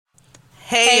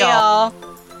Hey y'all!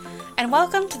 And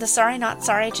welcome to the Sorry Not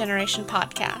Sorry Generation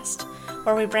podcast,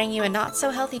 where we bring you a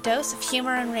not-so-healthy dose of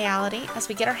humor and reality as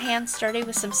we get our hands dirty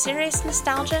with some serious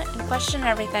nostalgia and question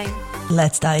everything.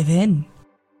 Let's dive in.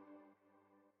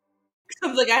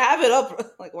 I'm like, I have it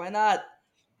up. Like, why not?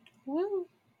 Woo.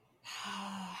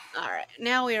 Alright,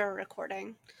 now we are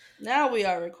recording. Now we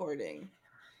are recording.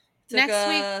 Took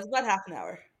us about half an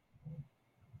hour.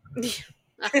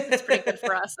 That's pretty good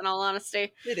for us, in all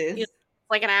honesty. It is.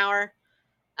 Like an hour.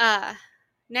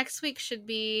 Next week should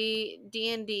be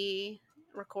D&D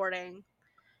recording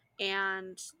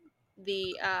and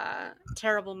the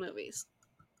terrible movies.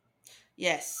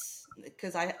 Yes,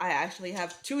 because I actually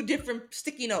have two different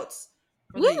sticky notes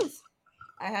for Woo! these.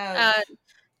 I have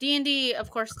D&D,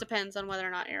 of course, depends on whether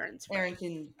or not Aaron's free. Aaron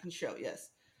can show, yes.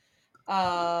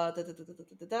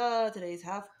 Today's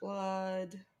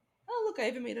Half-Blood. Oh, look, I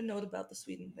even made a note about the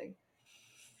Sweden thing.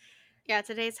 Yeah,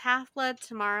 today's Half-Blood.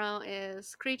 Tomorrow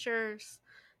is Creatures.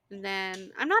 And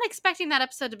then I'm not expecting that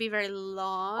episode to be very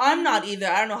long. I'm not either.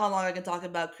 I don't know how long I can talk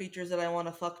about creatures that I want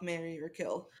to fuck, marry, or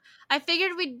kill. I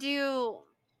figured we'd do,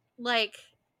 like,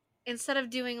 instead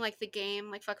of doing, like, the game,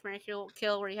 like, fuck, marry, kill,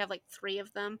 where you have, like, 3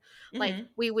 of them, like,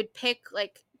 we would pick,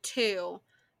 like, 2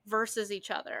 versus each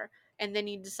other. And then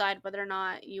you decide whether or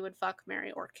not you would fuck,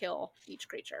 marry, or kill each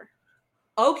creature.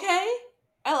 Okay.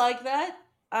 I like that.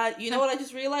 You know what I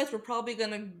just realized? We're probably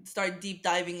gonna start deep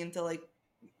diving into like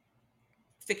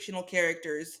fictional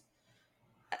characters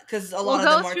because a lot of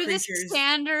them are creatures. We'll go through the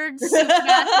standard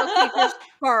supernatural creatures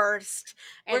first.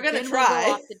 And we're gonna then try.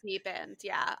 We'll go off the deep end.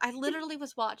 Yeah, I literally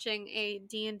was watching a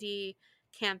D&D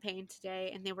campaign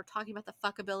today, and they were talking about the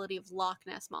fuckability of Loch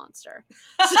Ness Monster.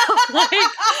 So, like,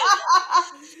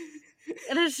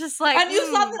 and it's just like, and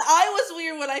you thought that I was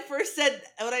weird when I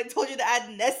told you to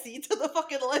add Nessie to the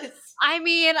fucking list. I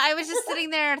mean, I was just sitting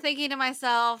there thinking to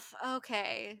myself,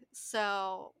 okay,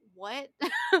 so what?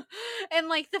 And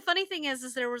like the funny thing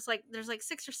is there's like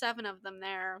 6 or 7 of them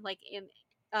there, like in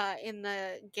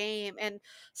the game, and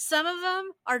some of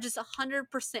them are just 100%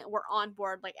 were on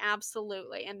board, like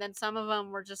absolutely, and then some of them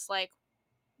were just like,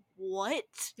 what?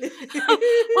 Like,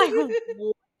 what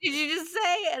did you just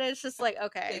say? And it's just like,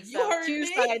 okay, You so heard 2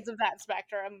 me. sides of that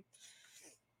spectrum.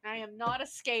 I am not a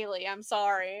scaly. I'm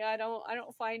sorry. I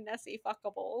don't find Nessie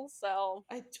fuckable. So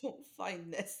I don't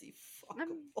find Nessie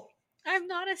fuckable. I'm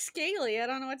not a scaly. I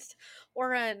don't know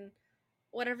or an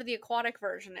whatever the aquatic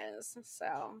version is.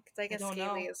 So because I guess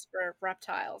scaly is for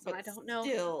reptiles, but and I don't know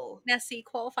if Nessie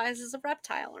qualifies as a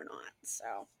reptile or not.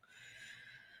 So,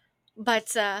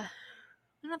 but I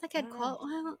don't think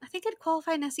I think I'd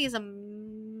qualify Nessie as a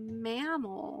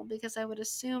mammal because I would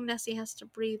assume Nessie has to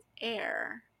breathe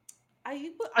air.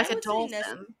 I like would a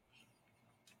dolphin.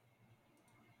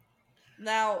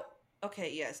 Now,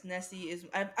 okay, yes, Nessie is.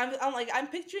 I'm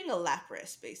picturing a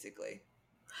lapras basically.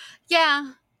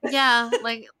 Yeah,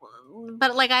 like,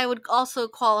 but like I would also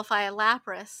qualify a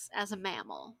lapras as a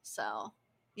mammal. So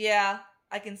yeah,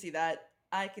 I can see that.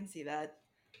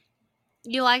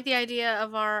 You like the idea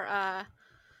of our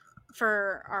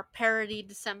for our parody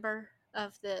December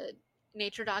of the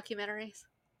nature documentaries?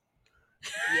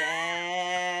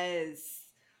 Yes.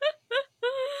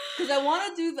 Because I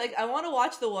want to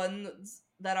watch the ones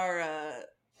that are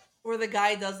where the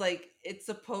guy does like it's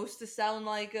supposed to sound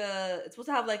like it's supposed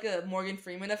to have like a Morgan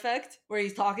Freeman effect where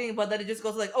he's talking, but then it just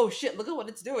goes like, oh shit, look at what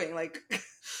it's doing. Like,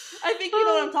 I think you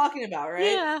know what I'm talking about,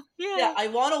 right? Yeah. I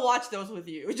want to watch those with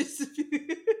you. Just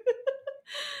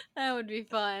that would be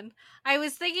fun. I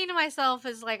was thinking to myself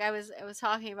as like I was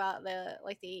talking about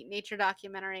the nature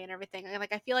documentary and everything.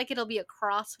 Like I feel like it'll be a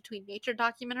cross between nature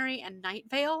documentary and Night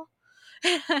Vale.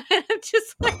 I'm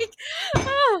just like,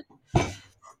 oh. I'm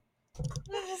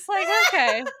just like,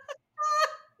 okay.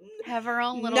 Have our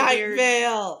own little Night weird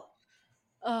Vale.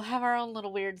 Have our own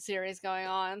little weird series going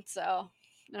on. So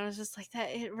I was just like that.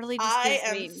 It really just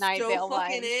gives me Night Vale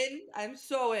vibes. I'm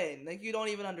so in. Like you don't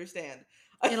even understand.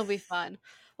 It'll be fun.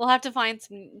 We'll have to find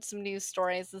some news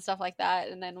stories and stuff like that,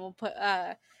 and then we'll put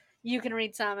you can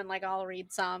read some and like I'll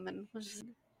read some, and we'll just...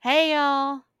 Hey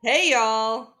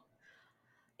y'all.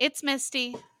 It's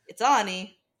Misty. It's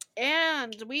Ani.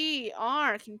 And we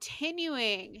are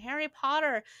continuing Harry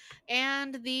Potter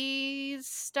and the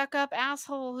stuck-up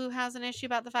asshole who has an issue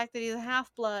about the fact that he's a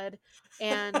half-blood,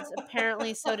 and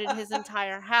apparently so did his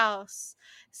entire house.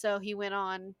 So he went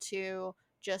on to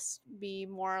just be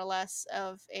more or less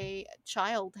of a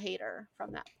child hater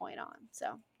from that point on.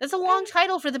 So that's a long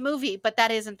title for the movie, but that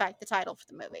is in fact the title for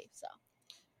the movie. So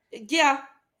yeah.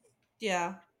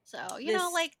 So you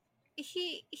know, like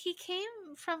he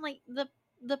came from like the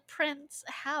prince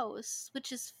house,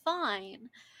 which is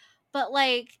fine, but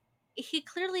like he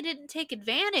clearly didn't take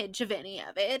advantage of any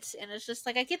of it. And it's just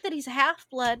like, I get that he's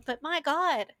half-blood, but my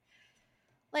God.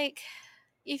 Like,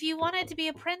 if you wanted to be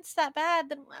a prince that bad,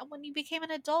 then when you became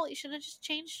an adult, you should have just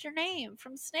changed your name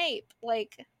from Snape.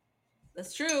 Like,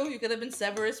 That's true. You could have been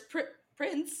Severus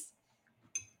Prince.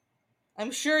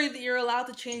 I'm sure that you're allowed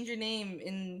to change your name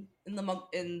in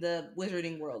the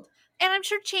wizarding world. and I'm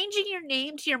sure changing your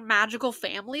name to your magical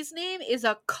family's name is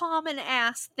a common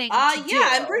ass thing to Yeah,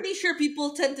 I'm do. pretty sure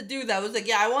people tend to do that. I was like,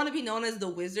 yeah, I want to be known as the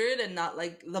wizard and not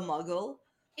like the muggle.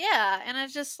 Yeah, and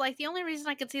it's just like the only reason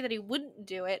I could see that he wouldn't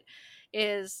do it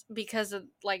is because of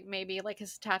like maybe like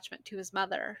his attachment to his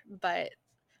mother, but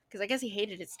because I guess he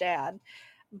hated his dad.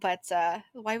 But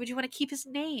why would you want to keep his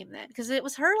name then? Because it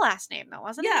was her last name though,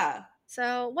 wasn't it? Yeah.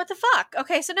 So what the fuck?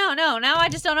 Okay, so no, now I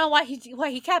just don't know why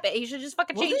he kept it. He should just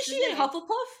fucking Wasn't change his she in name.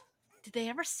 Hufflepuff? Did they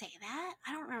ever say that?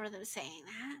 I don't remember them saying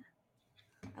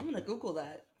that. I'm gonna Google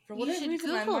that. For You whatever should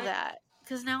reason, I Google might. that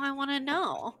because now I want to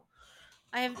know.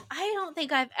 I don't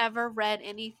think I've ever read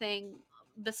anything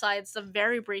besides the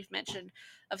very brief mention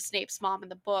of Snape's mom in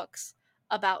the books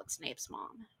about Snape's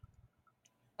mom.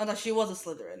 Oh no, she was a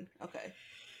Slytherin. Okay.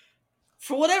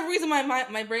 For whatever reason,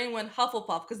 my brain went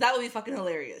Hufflepuff because that would be fucking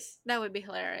hilarious. That would be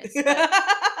hilarious. But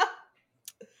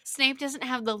Snape doesn't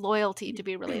have the loyalty to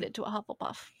be related to a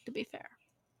Hufflepuff, to be fair.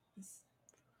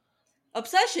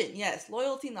 Obsession, yes.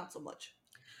 Loyalty, not so much.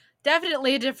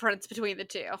 Definitely a difference between the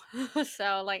two.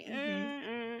 So, like,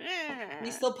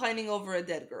 He's still pining over a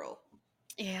dead girl.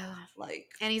 yeah. Like,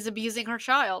 And he's abusing her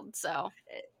child, so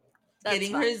that's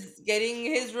getting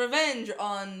his revenge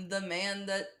on the man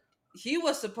that he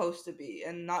was supposed to be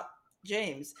and not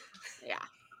James. Yeah.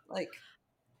 Like,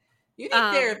 you need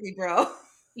therapy, bro.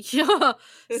 Yeah.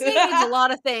 Snape needs a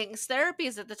lot of things. Therapy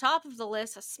is at the top of the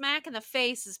list. A smack in the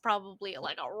face is probably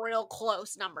like a real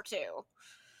close number 2.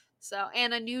 So,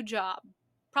 and a new job.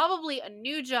 Probably a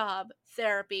new job,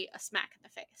 therapy, a smack in the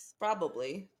face.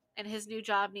 Probably. And his new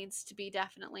job needs to be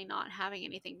definitely not having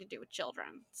anything to do with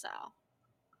children. So,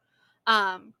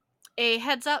 a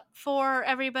heads up for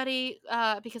everybody,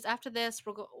 because after this,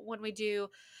 when we do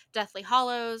Deathly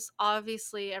Hollows,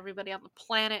 obviously everybody on the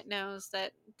planet knows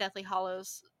that Deathly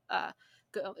Hollows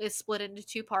is split into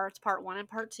 2 parts, part 1 and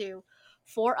part 2.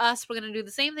 For us, we're going to do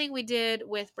the same thing we did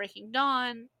with Breaking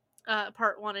Dawn,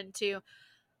 part 1 and 2.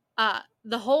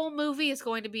 The whole movie is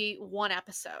going to be 1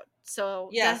 episode. So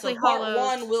yeah, Deathly so part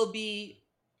Hollows, 1 will be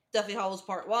Deathly Hollows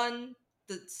part 1.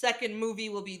 The second movie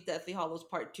will be Deathly Hollows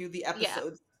part 2, the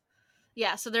episodes.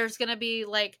 Yeah, so there's going to be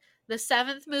like the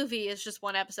 7th movie is just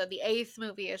 1 episode. The 8th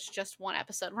movie is just 1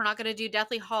 episode. We're not going to do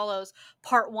Deathly Hollows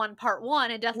part 1,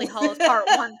 and Deathly Hollows part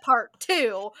 1, part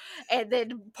 2, and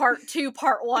then part 2,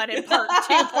 part 1, and part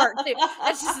 2, part 2.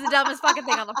 That's just the dumbest fucking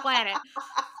thing on the planet.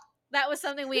 That was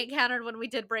something we encountered when we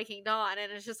did Breaking Dawn,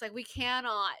 and it's just like, we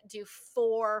cannot do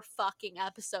 4 fucking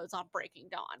episodes on Breaking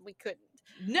Dawn. We couldn't.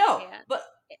 No, And but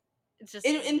just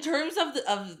in terms of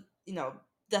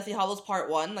Deathly Hollows Part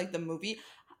 1, like the movie,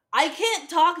 I can't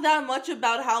talk that much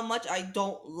about how much I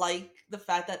don't like the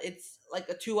fact that it's like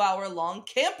a 2-hour long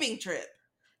camping trip.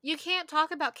 You can't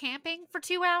talk about camping for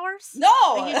 2 hours? No,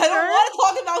 I don't want to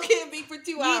talk about camping for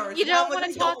 2 hours. You don't want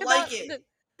to talk about it.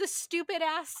 The stupid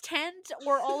ass tent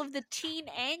or all of the teen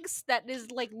angst that is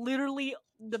like literally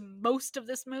the most of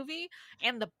this movie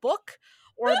and the book,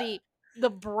 or the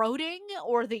brooding,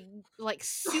 or the like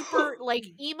super like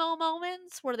emo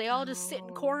moments where they all just sit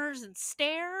in corners and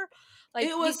stare. Like,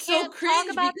 it was you so can't cringe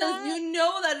talk about because that. you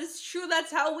know that it's true.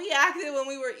 That's how we acted when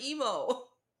we were emo.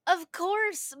 Of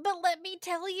course, but let me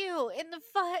tell you, in the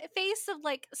face of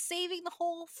like saving the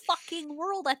whole fucking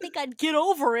world, I think I'd get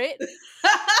over it.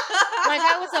 Like,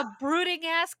 I was a brooding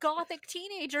ass gothic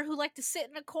teenager who liked to sit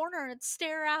in a corner and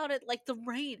stare out at like the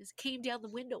rain as it came down the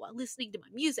window while listening to my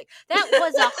music. That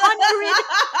was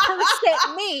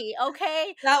 100% me,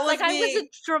 okay? That was like, me. I was a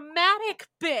dramatic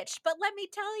bitch. But let me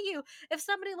tell you, if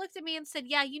somebody looked at me and said,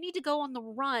 yeah, you need to go on the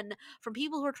run from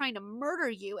people who are trying to murder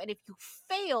you, and if you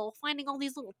fail finding all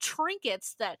these little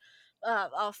trinkets that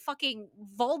fucking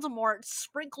Voldemort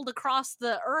sprinkled across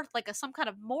the earth like some kind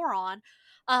of moron,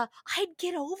 I'd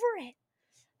get over it.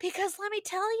 Because let me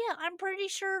tell you, I'm pretty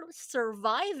sure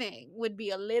surviving would be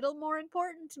a little more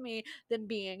important to me than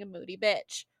being a moody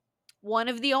bitch. One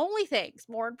of the only things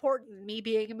more important than me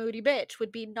being a moody bitch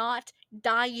would be not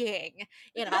dying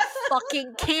in a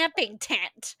fucking camping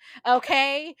tent.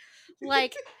 Okay?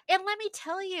 Like, and let me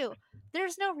tell you,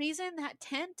 there's no reason that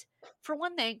tent, for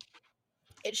one thing,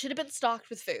 it should have been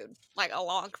stocked with food like a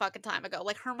long fucking time ago.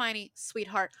 Like, Hermione,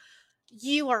 sweetheart,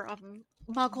 you are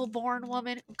Muggle-born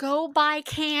woman, go buy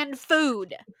canned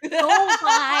food. Go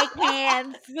buy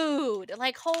canned food.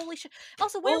 Like, holy shit.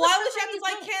 Also, where Well, was why would she have to Hermione's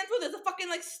buy money? canned food? There's a fucking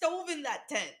like stove in that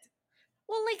tent.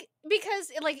 Well, like, because,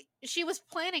 like, she was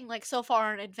planning, like, so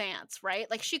far in advance, right?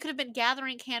 Like, she could have been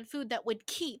gathering canned food that would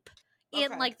keep in,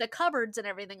 Okay. like, the cupboards and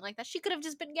everything like that. She could have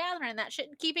just been gathering that shit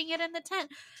and keeping it in the tent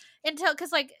until,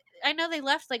 because, like, I know they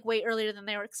left, like, way earlier than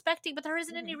they were expecting, but there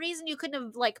isn't any Mhm. reason you couldn't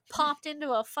have, like, popped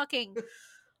into a fucking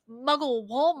Muggle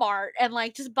Walmart and,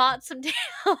 like, just bought some damn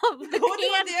Go into a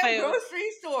canned damn food.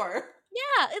 grocery store.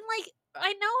 Yeah, and, like,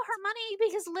 I know her money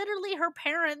because literally her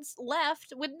parents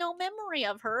left with no memory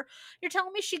of her. You're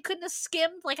telling me she couldn't have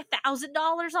skimmed like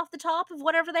 $1,000 off the top of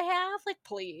whatever they have? Like,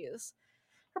 please.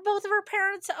 Or both of her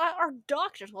parents are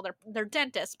doctors. Well, they're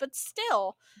dentists, but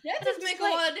still. And I'm Dentists just make a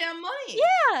like, lot of damn money.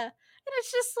 yeah. And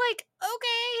it's just like,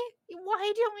 okay,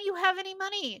 why don't you have any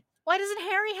money? Why doesn't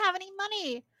Harry have any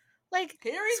money? Like,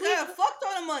 Harry's sweet got a fuck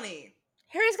ton of money.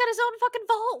 Harry's got his own fucking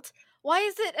vault. Why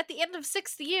is it at the end of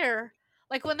sixth year,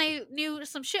 like when they knew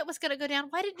some shit was gonna go down,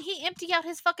 why didn't he empty out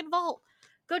his fucking vault?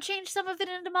 Go change some of it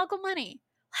into Muggle money.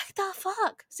 Like the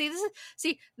fuck? See,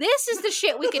 this is the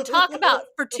shit we can talk about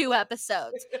for 2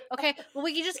 episodes. Okay? But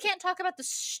we just can't talk about the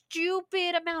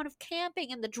stupid amount of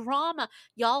camping and the drama.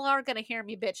 Y'all are gonna hear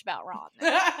me bitch about Ron though.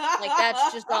 Like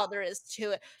that's just all there is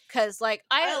to it. Cause like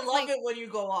I I love like it when you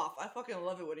go off. I fucking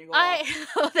love it when you go off.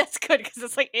 oh, that's good because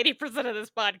it's like 80% of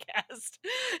this podcast.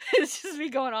 It's just me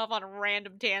going off on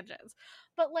random tangents.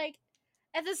 But like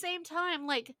at the same time,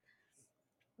 like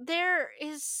there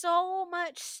is so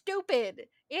much stupid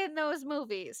in those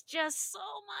movies. Just so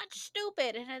much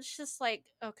stupid. And it's just like,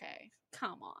 okay,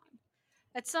 come on.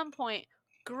 At some point,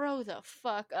 grow the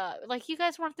fuck up. Like you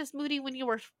guys weren't this moody when you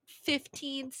were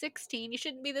 15, 16. You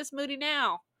shouldn't be this moody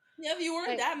now. Yeah, if you weren't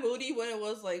Like, that moody when it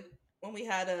was like when we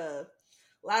had a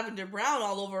Lavender Brown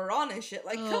all over Ron and shit.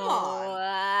 Like, come oh,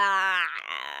 on.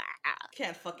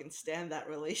 Can't fucking stand that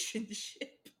relationship.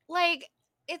 like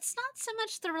it's not so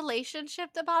much the relationship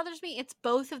that bothers me, it's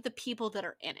both of the people that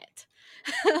are in it.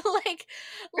 like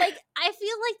like I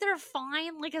feel like they're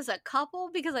fine like as a couple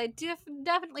because I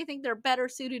definitely think they're better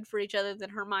suited for each other than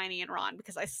Hermione and Ron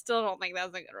because I still don't think that's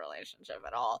a good relationship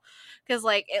at all. Because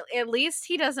like at least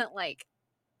he doesn't like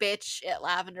bitch at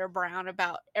Lavender Brown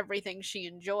about everything she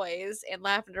enjoys, and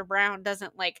Lavender Brown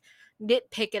doesn't like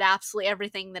nitpick at absolutely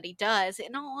everything that he does.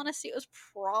 In all honesty, it was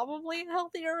probably a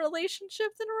healthier relationship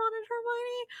than Ron and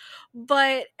Hermione,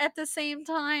 but at the same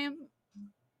time,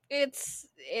 it's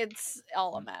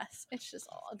all a mess. It's just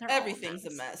all they're all a Everything's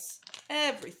a mess. mess.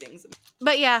 Everything's a mess.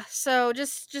 But yeah, so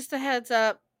just a heads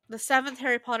up. The 7th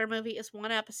Harry Potter movie is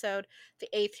 1 episode. The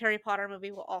 8th Harry Potter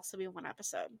movie will also be 1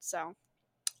 episode. So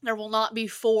there will not be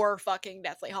 4 fucking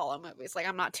Deathly Hollow movies. Like,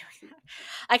 I'm not doing that.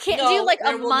 I can't do No, like a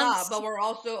there will not, month's. but we're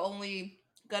also only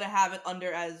gonna have it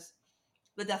under as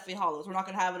the Deathly Hollows. We're not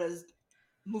gonna have it as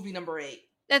movie number 8.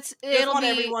 Just It'll want be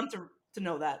everyone to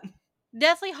know that.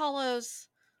 Deathly Hollows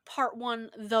Part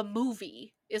 1, the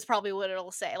movie, is probably what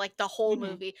it'll say. Like, the whole Hmm.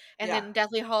 movie. And Yeah. then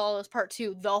Deathly Hollows Part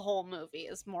 2, the whole movie,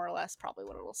 is more or less probably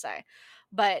what it'll say.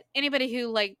 But anybody who,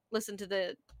 like, listened to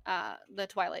the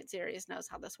Twilight series knows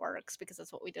how this works because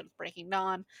that's what we did with Breaking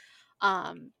Dawn.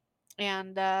 Um,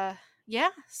 and, yeah,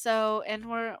 so, and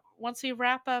once we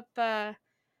wrap up,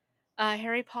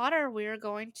 Harry Potter, we're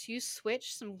going to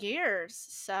switch some gears.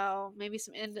 So maybe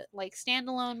some like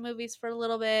standalone movies for a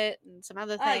little bit and some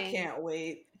other I things. can't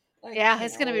wait. I Yeah,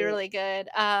 it's can't gonna be wait. really good.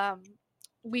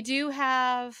 We do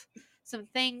have some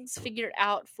things figured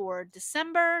out for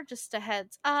December. Just a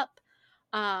heads up,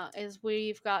 is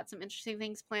we've got some interesting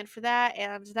things planned for that,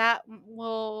 and that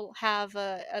will have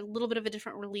a little bit of a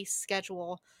different release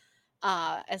schedule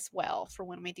as well for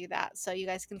when we do that. So you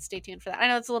guys can stay tuned for that. I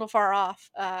know it's a little far off,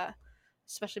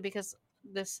 especially because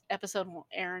this episode won't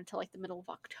air until like the middle of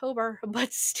October,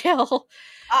 but still.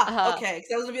 Okay.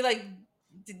 Because I was gonna be like,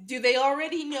 do they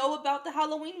already know about the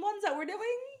Halloween ones that we're doing?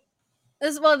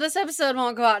 This episode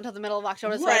won't go out until the middle of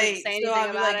October, so I didn't Right. say So anything I'd be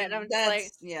about like, it. And I'm just like,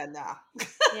 that's yeah, nah.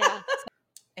 yeah.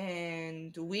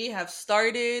 And we have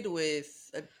started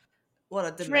with a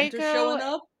Dementor Draco. showing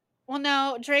up. Well,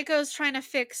 no, Draco's trying to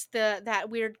fix that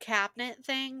weird cabinet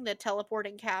thing, the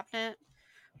teleporting cabinet,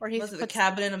 where he Was it the puts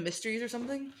Cabinet of Mysteries or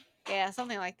something?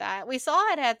 something like that. We saw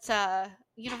it at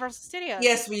Universal Studios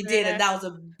Yes, we when we were did, and there. that was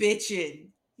a bitchin',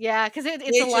 Yeah, because it's a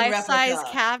bitchin' life-size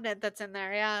replica. cabinet that's in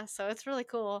there, yeah, so it's really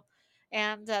cool.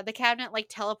 And, the cabinet, like,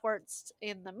 teleports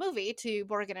in the movie to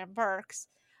Borgin and Burke's,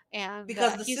 and,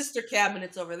 Because the he's sister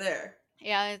cabinet's over there.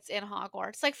 yeah, it's in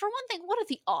Hogwarts. Like, for one thing, what are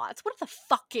the odds? What are the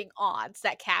fucking odds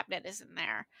that cabinet is in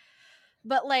there?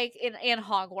 But, like, in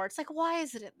Hogwarts, like, why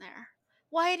is it in there?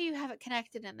 why do you have it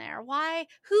connected in there? Why?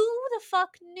 Who the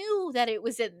fuck knew that it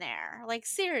was in there? Like,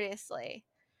 seriously.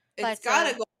 It's But,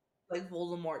 gotta go like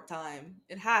Voldemort time.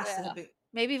 It has to have yeah. been.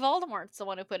 Maybe Voldemort's the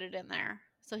one who put it in there.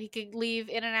 So he could leave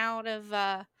in and out of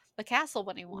the castle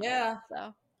when he wanted. Yeah. So,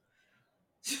 oh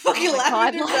Fucking my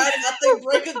god. Lavender Brown about to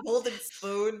break a golden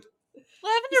spoon.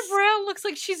 Lavender Brown looks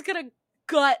like she's gonna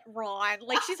gut Ron.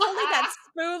 Like she's holding that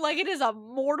spoon like it is a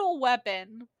mortal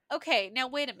weapon. Okay, now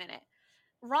wait a minute.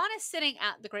 Ron is sitting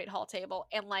at the Great Hall table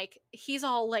and like he's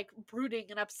all like brooding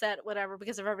and upset, whatever,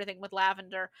 because of everything with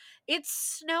Lavender. It's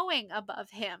snowing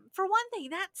above him. For one thing,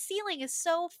 that ceiling is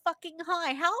so fucking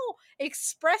high. How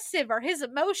expressive are his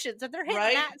emotions that they're hitting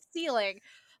Right? that ceiling?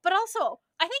 But also,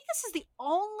 I think this is the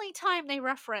only time they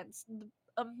reference the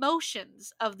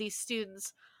emotions of these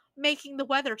students making the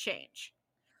weather change.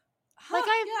 Like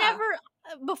Huh, I've yeah.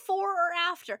 never before or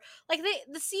after. Like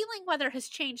the ceiling weather has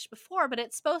changed before, but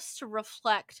it's supposed to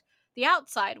reflect the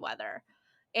outside weather.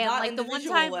 And Not like the one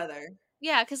individual time weather.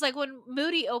 yeah, because like when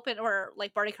Moody opened or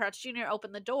like Barty Crouch Jr.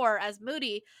 opened the door as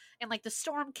Moody and like the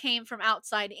storm came from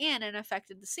outside in and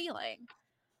affected the ceiling.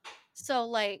 So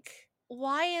like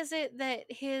why is it that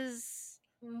his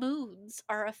moods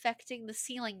are affecting the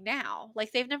ceiling now?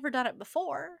 Like they've never done it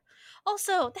before.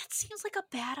 Also, that seems like a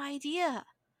bad idea.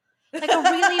 Like a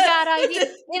really bad idea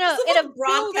in a Someone building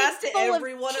broadcast to full of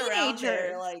everyone around there,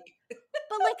 teenagers. like,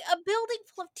 But like a building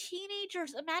full of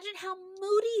teenagers, imagine how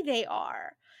moody they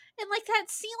are. And like that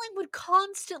ceiling would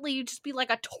constantly just be like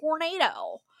a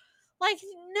tornado. Like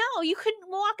no, you couldn't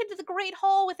walk into the Great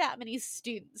Hall with that many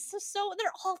students. So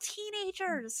they're all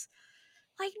teenagers.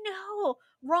 Like no,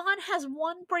 Ron has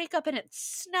one breakup and it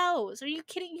snows. Are you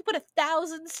kidding? You put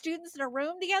 1,000 students in a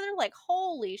room together? Like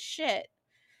holy shit.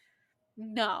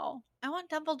 No. I want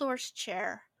Dumbledore's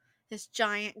chair. His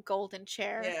giant golden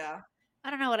chair. yeah. I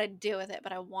don't know what I'd do with it,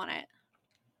 but I want it.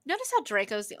 Notice how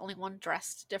Draco's the only one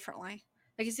dressed differently.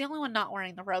 Like he's the only one not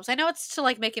wearing the robes. I know it's to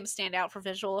like make him stand out for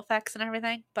visual effects and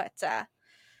everything, but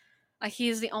like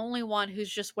he's the only one who's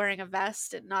just wearing a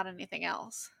vest and not anything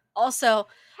else. Also,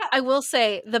 Ha- I will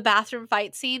say the bathroom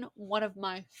fight scene, one of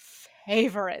my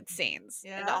favorite scenes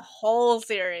in the yeah. whole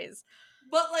series.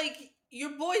 But, like,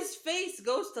 your boy's face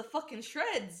goes to fucking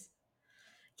shreds.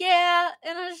 Yeah,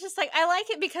 and I was just like, I like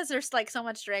it because there's like so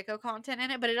much Draco content in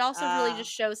it, but it also really Ah.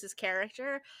 just shows his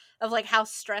character of like how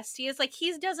stressed he is. Like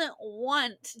he doesn't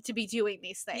want to be doing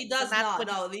these He things, and does that's not. what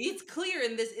he No, it's clear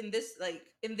in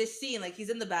this scene. Like he's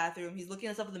in the bathroom, he's looking at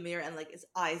himself in the mirror, and like his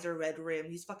eyes are red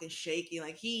rimmed. He's fucking shaking.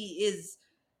 Like like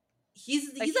he's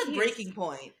at breaking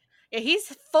point. yeah, he's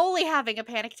fully having a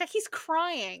panic attack. He's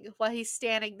crying while he's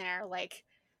standing there, like,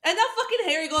 And that fucking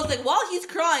Harry goes like, while he's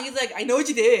crying, he's like, "I know what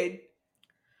you did."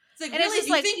 It's like, and it's really? just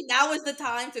Do you like, think now is the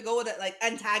time to go and like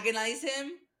antagonize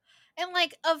him? and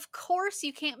like, of course,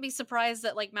 you can't be surprised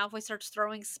that like Malfoy starts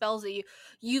throwing spells at you.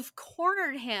 You've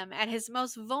cornered him at his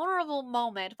most vulnerable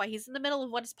moment while he's in the middle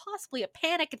of what is possibly a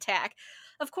panic attack.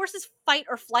 Of course, his fight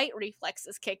or flight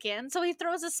reflexes kick in, so he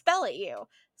throws a spell at you.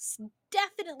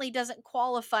 Definitely doesn't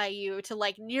qualify you to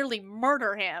like nearly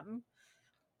murder him.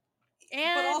 But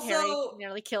And Harry also,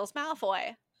 nearly kills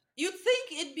Malfoy. you'd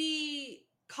think it'd be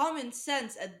common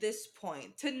sense at this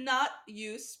point to not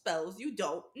use spells you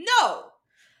don't know.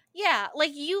 Yeah,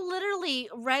 like you literally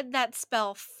read that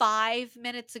spell 5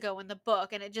 minutes ago in the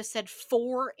book and it just said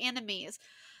 4 enemies.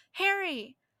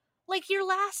 Harry, like your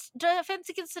last defense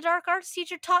against the dark arts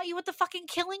teacher taught you what the fucking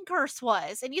killing curse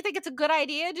was. And you think it's a good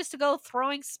idea just to go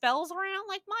throwing spells around?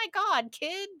 Like, my god,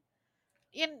 kid.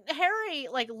 And Harry,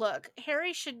 like, look,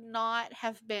 Harry should not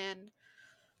have been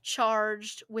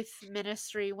charged with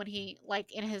ministry when he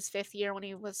like in his 5th year when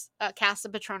he was cast a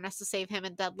patronus to save him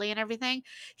and Dudley and everything.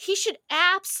 He should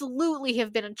absolutely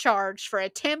have been charged for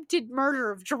attempted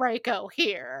murder of Draco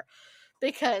here,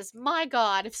 because my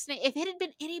god, if it had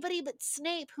been anybody but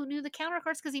Snape who knew the counter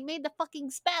cards because he made the fucking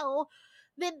spell,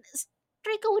 then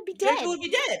Draco would be Draco dead. would be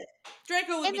dead.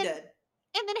 Draco would and be then dead.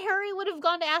 and then Harry would have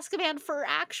gone to Azkaban for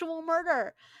actual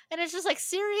murder. And it's just like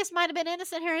Sirius might have been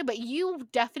innocent, Harry, but you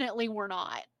definitely were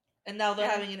not. And now they're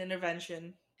And having an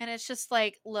intervention. And it's just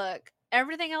like, look,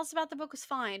 everything else about the book was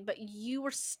fine, but you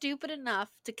were stupid enough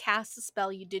to cast a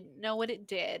spell you didn't know what it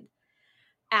did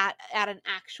at an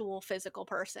actual physical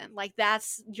person. Like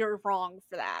you're wrong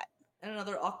for that. And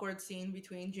another awkward scene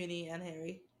between Ginny and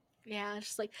Harry. Yeah, it's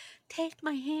just like, take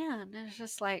my hand. And it's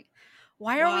just like,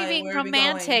 why are we Why? being Where are we going?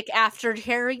 romantic after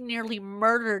Harry nearly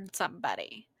murdered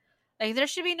somebody? Like there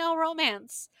should be no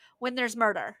romance when there's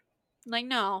murder. Like,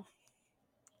 no.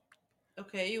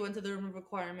 Okay, you went to the room of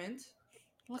requirement.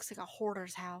 It looks like a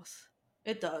hoarder's house.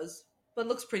 It does. But it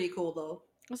looks pretty cool though.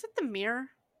 Was it the mirror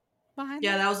behind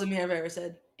Yeah, them? that was the mirror Vera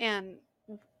said. And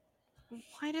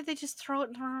Why did they just throw it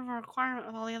in the room of requirement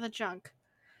with all the other junk?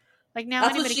 Like, now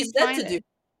That's what anybody she can said to find do. it.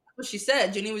 That's what she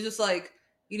said. Ginny was just like,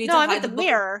 you need No, to I meant hide the the book in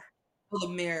mirror. the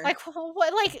mirror. Like,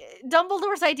 what? Like,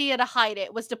 Dumbledore's idea to hide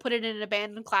it was to put it in an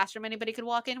abandoned classroom anybody could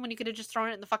walk in when you could have just thrown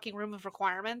it in the fucking room of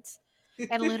requirements.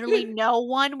 And literally no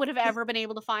one would have ever been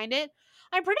able to find it.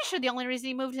 I'm pretty sure the only reason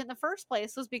he moved it in the first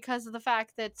place was because of the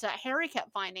fact that Harry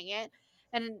kept finding it.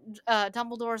 And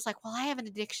Dumbledore's like, well, I have an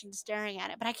addiction to staring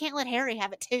at it, but I can't let Harry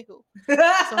have it too. So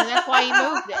that's why he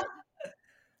moved it.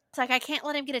 It's like, I can't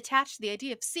let him get attached to the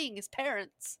idea of seeing his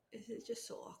parents. It's just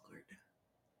so awkward.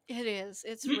 It is.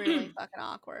 It's really fucking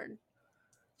awkward.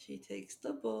 She takes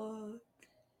the book.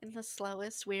 In the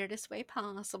slowest, weirdest way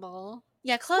possible.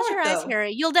 Yeah, close Smart your eyes, though.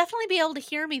 Harry. You'll definitely be able to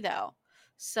hear me, though.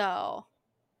 So...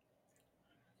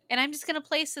 And I'm just going to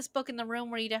place this book in the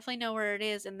room where you definitely know where it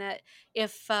is. And that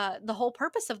if the whole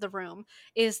purpose of the room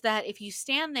is that if you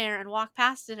stand there and walk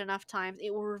past it enough times,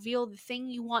 it will reveal the thing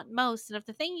you want most. And if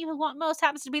the thing you want most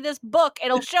happens to be this book,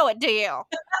 it'll show it to you.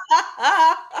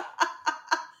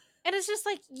 And it's just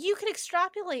like, you could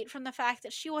extrapolate from the fact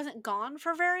that she wasn't gone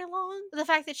for very long, the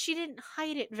fact that she didn't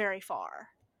hide it very far.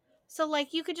 So,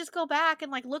 like, you could just go back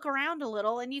and, like, look around a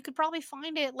little, and you could probably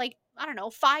find it, like, I don't know,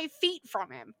 5 feet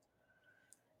from him.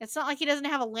 It's not like he doesn't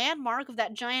have a landmark of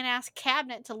that giant-ass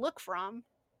cabinet to look from.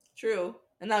 True.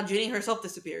 And now Ginny herself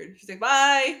disappeared. She's like,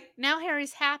 bye! Now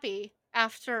Harry's happy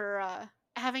after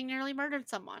having nearly murdered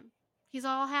someone. He's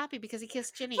all happy because he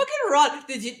kissed Ginny. Fucking Ron!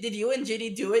 Did you and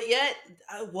Ginny do it yet?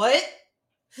 What?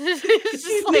 It's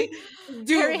just like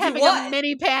Harry having what? a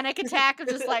mini panic attack of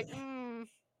just like,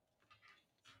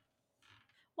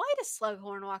 Why does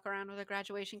Slughorn walk around with a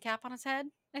graduation cap on his head?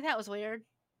 Like, that was weird.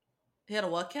 He had a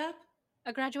what cap?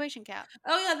 A graduation cap.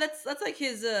 Oh yeah, that's like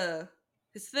his thing.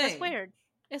 That's weird.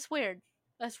 It's weird.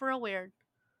 That's real weird.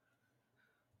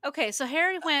 Okay, so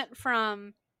Harry went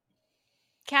from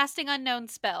casting unknown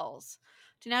spells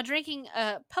to now drinking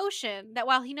a potion that,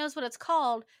 while he knows what it's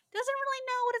called, doesn't really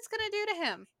know what it's going to do to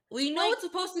him. We know it's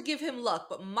supposed to give him luck,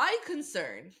 but my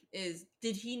concern is,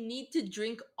 did he need to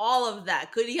drink all of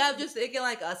that? Could he have just taken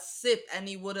like a sip and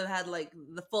he would have had like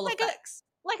the full effects?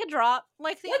 Like a drop.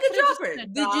 Like A dropper.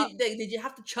 Did you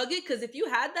have to chug it? Because if you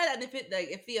had that and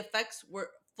if the effects were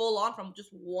full on from just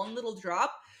one little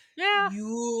drop, yeah,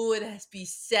 you would be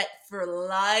set for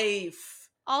life.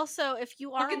 Also, if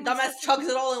you are fucking dumbass chugs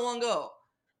it all in one go.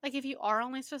 Like, if you are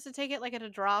only supposed to take it like at a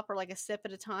drop or like a sip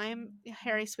at a time,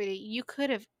 Harry, sweetie, you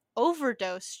could have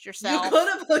overdosed yourself. You could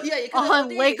have, yeah, you could have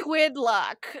on liquid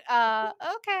luck.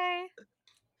 Okay.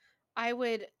 I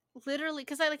would literally,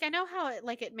 because I know how it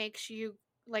makes you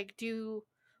like do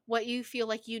what you feel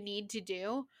like you need to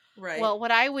do. Right. Well,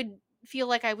 what I would feel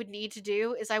like I would need to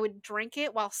do is I would drink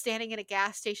it while standing in a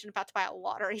gas station about to buy a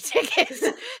lottery ticket. Just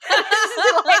be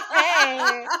like,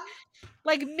 hey.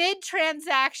 Like,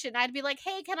 mid-transaction, I'd be like,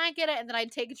 hey, can I get it? And then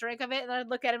I'd take a drink of it, and then I'd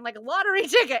look at him like a lottery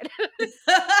ticket.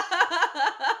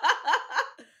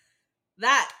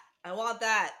 That. I want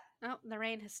that. Oh, the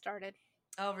rain has started.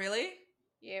 Oh, really?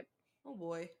 Yep. Oh,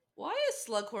 boy. Why is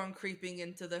Slughorn creeping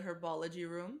into the herbology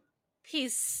room?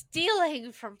 He's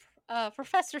stealing from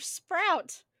Professor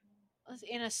Sprout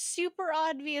in a super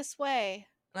obvious way.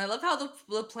 And I love how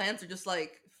the plants are just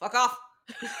like, fuck off.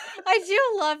 I do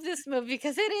love this movie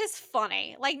because it is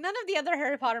funny. Like, none of the other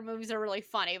Harry Potter movies are really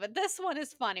funny, but this one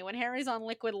is funny when Harry's on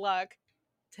liquid luck.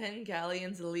 10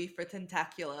 galleons a leaf for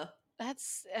Tentacula.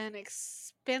 That's an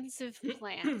expensive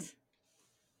plant.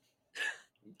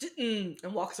 And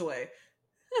walks away.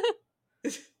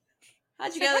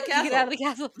 How'd you get out of the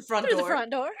castle? The front Through door. the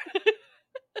front door.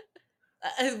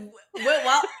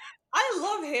 Well, I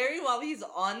love Harry while he's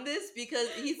on this because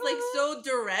he's like so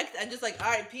direct and just like,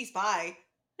 all right, peace, bye.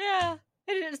 Yeah.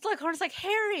 And it's like Horn's like,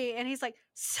 Harry, and he's like,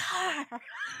 sir.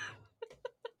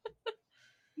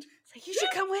 It's like, you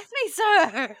should come with me,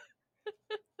 sir.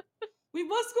 We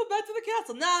must go back to the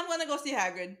castle. Nah, I'm gonna go see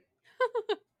Hagrid.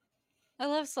 I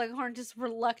love Slughorn just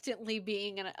reluctantly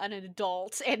being an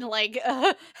adult and like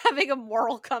having a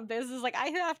moral compass. Is like, I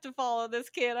have to follow this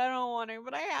kid. I don't want to,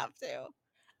 but I have to.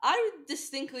 I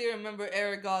distinctly remember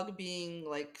Aragog being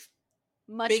like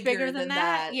much bigger than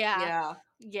that.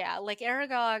 Yeah. Like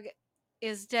Aragog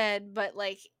is dead, but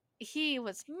like he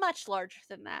was much larger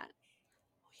than that.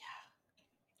 Oh yeah.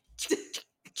 This is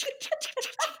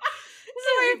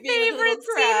my favorite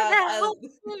scene in that whole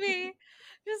movie.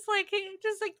 Just like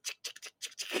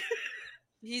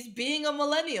he's being a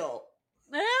millennial.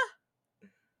 Yeah.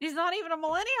 He's not even a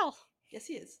millennial. Yes,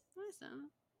 he is. No, he's not.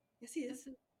 Yes, he is.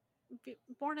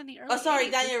 Born in the early. Oh, sorry,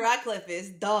 80s. Daniel Radcliffe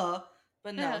is. Duh.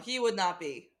 But no, he would not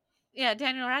be. Yeah,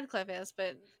 Daniel Radcliffe is,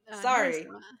 but sorry.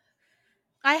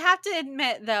 I have to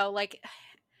admit though, like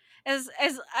as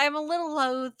I'm a little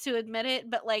loath to admit it,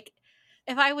 but like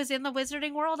if I was in the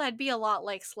wizarding world, I'd be a lot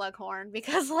like Slughorn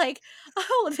because like,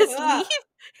 oh, this leaf Ah.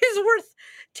 is worth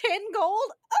 10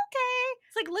 gold. Okay.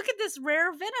 It's like look at this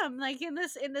rare venom like in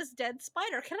this dead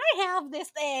spider. Can I have this?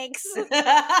 Thanks.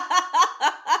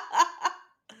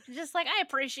 Just like I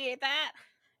appreciate that.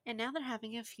 And now they're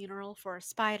having a funeral for a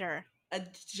spider. A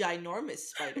ginormous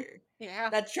spider Yeah.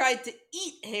 that tried to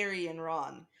eat Harry and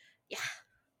Ron Yeah.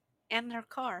 And their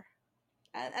car.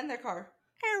 and their car.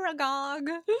 Aragog.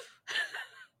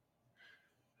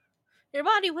 Your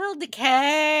body will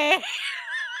decay.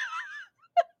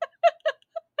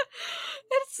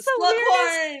 It's the weirdest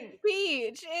Slughorn!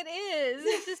 speech. It is.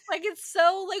 It's just like it's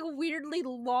so like weirdly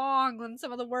long on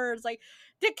some of the words, like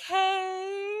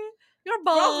decay. Your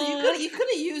But also, body. you could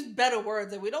have used better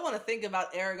words. Like, we don't want to think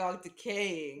about Aragog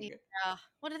decaying. Yeah.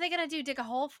 What are they gonna do? Dig a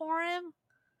hole for him?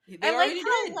 They I like already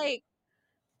how did.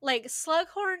 like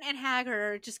Slughorn and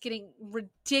Haggard are just getting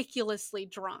ridiculously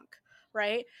drunk,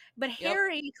 right? But Yep.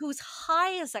 Harry, who's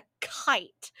high as a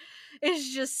kite,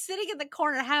 is just sitting in the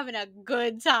corner having a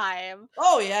good time.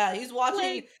 Oh yeah, he's watching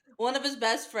Like, one of his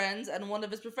best friends and one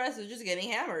of his professors just getting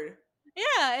hammered.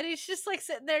 yeah, and he's just like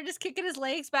sitting there, just kicking his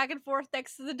legs back and forth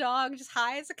next to the dog, just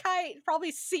high as a kite,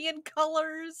 probably seeing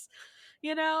colors,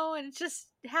 and just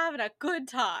having a good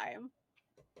time.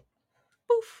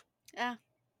 Poof. Yeah.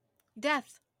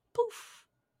 Death. Poof.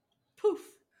 Poof.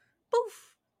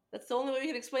 Poof. That's the only way we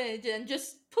can explain it. And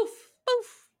just poof.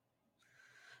 Poof.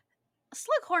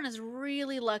 Slughorn is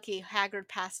really lucky Haggard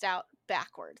passed out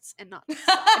backwards and not to the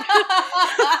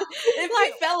side. If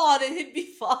Like, he fell on it, he'd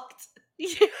be fucked.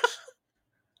 yeah.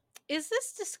 Is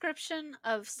this description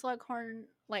of Slughorn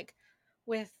like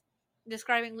with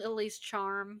describing Lily's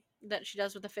charm that she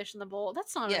does with the fish in the bowl?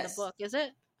 That's not in the Yes. book, is it?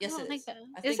 I Yes, don't it think is. that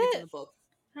I is think it's in it. the book.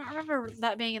 I don't remember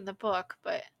that being in the book,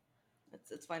 but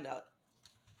Let's find out.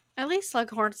 at least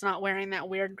Slughorn's not wearing that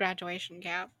weird graduation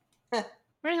cap.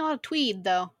 Wearing a lot of tweed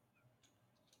though.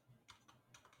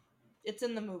 It's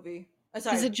in the movie. Is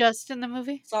Sorry. it just in the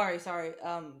movie? Sorry.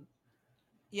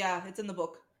 Yeah, it's in the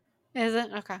book. Is it?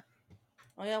 Okay.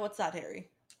 Oh yeah, what's that, Harry?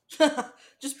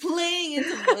 Just playing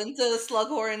into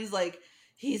Slughorn's like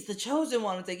he's the chosen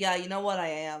one. It's like, yeah, you know what, I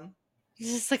am.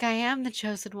 He's just like, I am the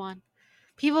chosen one.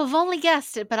 People have only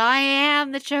guessed it, but I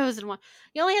am the chosen one.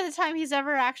 The only other time he's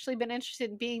ever actually been interested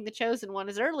in being the chosen one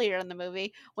is earlier in the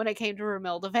movie when it came to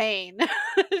Romilda Vane.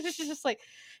 She's just like,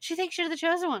 she thinks you're the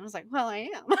chosen one. I was like, well, I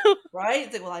am. Right?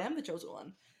 It's like, well, I am the chosen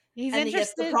one. He's And he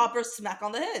gets the interested. proper smack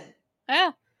on the head.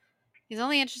 Yeah. He's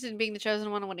only interested in being the chosen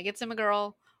one when it gets him a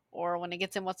girl or when it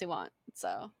gets him what he wants.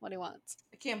 So, what he wants.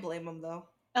 I can't blame him though.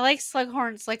 I like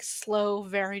Slughorn's like slow,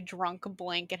 very drunk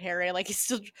blink at Harry. Like he's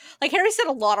still like Harry said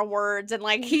a lot of words and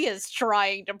like he is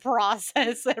trying to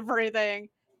process everything.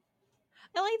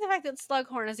 I like the fact that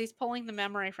Slughorn, as he's pulling the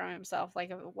memory from himself,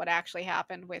 like of what actually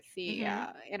happened with the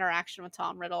Mm-hmm. interaction with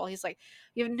Tom Riddle, he's like,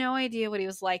 you have no idea what he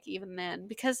was like even then,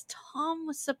 because Tom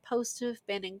was supposed to have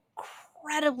been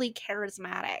incredibly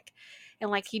charismatic, and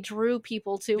like he drew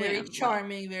people to Very him. Like,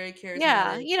 charming, very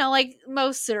yeah, charismatic. like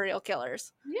most serial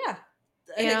killers. Yeah.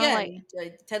 And Like again,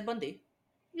 Ted Bundy.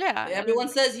 yeah, Everyone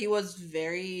says he was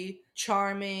very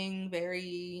charming,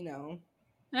 very,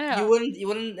 yeah. you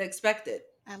wouldn't expect it.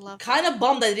 I love Kind that. of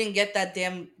bummed I didn't get that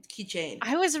damn keychain.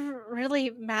 I was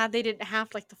really mad they didn't have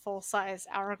like the full size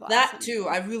hourglass. That too,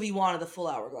 anymore. I really wanted the full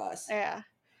hourglass. Yeah.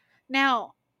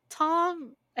 Now,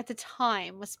 Tom at the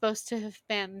time was supposed to have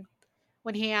been,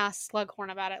 when he asked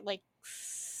Slughorn about it, like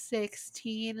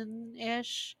 16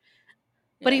 ish.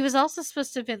 But he Yeah. was also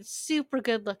supposed to have been super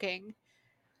good looking.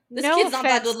 This No kid's not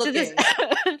that offense good to this,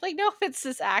 looking. like, no offense to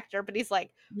this actor, but he's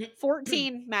like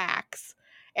 14 max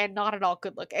and not at all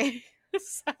good looking.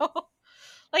 So,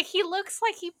 like, he looks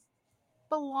like he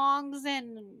belongs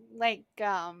in, like,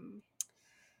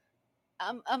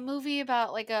 a movie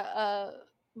about like a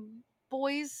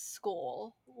boys'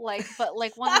 school, like but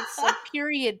like one that's a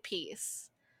period piece.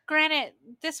 Granted,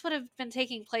 this would have been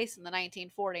taking place in the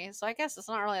 1940s, so I guess it's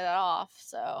not really that off.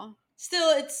 So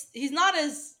Still, he's not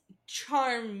as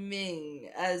charming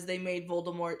as they made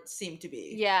Voldemort seem to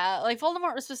be. yeah, like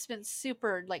Voldemort was supposed to have been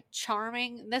super like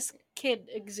charming. This kid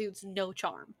exudes no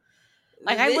charm.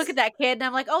 Like I look This at that kid and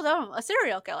I'm like, oh no, a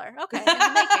serial killer. Okay, in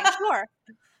the making, sure.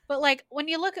 But like when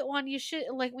you look at one, you should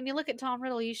like when you look at Tom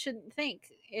Riddle, you shouldn't think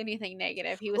anything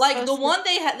negative. He was like the supposed to. one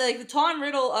they had, like the Tom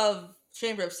Riddle of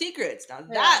Chamber of Secrets. Now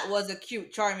Yeah. that was a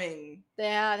cute, charming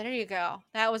Yeah, there you go.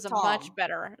 That was a much Tom.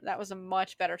 better. That was a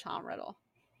much better Tom Riddle.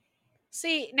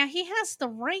 See, now he has the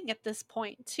ring at this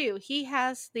point too. He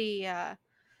has the He has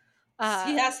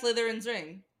Slytherin's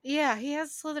ring. Yeah, he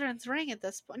has Slytherin's ring at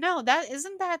this point. No, that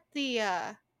isn't that the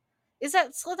is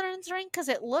that Slytherin's ring? Because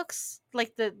it looks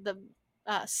like the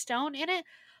stone in it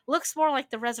looks more like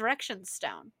the resurrection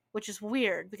stone, which is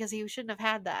weird because he shouldn't have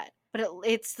had that. But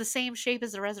it's the same shape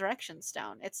as the resurrection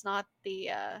stone. It's not the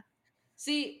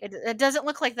See, it doesn't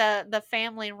look like the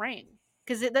family ring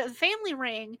because the family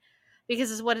ring,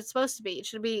 because is what it's supposed to be. It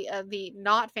should be the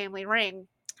not family ring.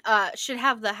 Should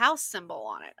have the house symbol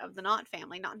on it of the not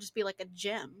family, not just be like a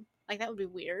gem. Like that would be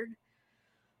weird.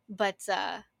 But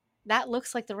that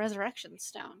looks like the resurrection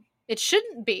stone. It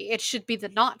shouldn't be. It should be the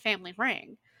not family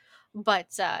ring.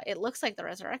 But it looks like the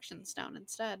resurrection stone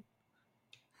instead.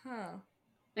 huh?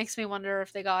 Makes me wonder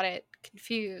if they got it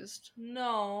confused.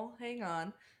 No, hang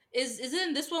on. Is it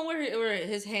in this one where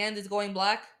his hand is going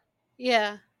black?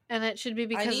 Yeah, and it should be I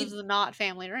because of need the not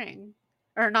family ring,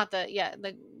 or not the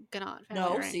Ganot family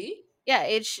no. ring. See, Yeah,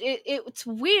 it's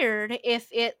weird if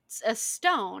it's a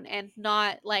stone and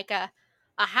not like a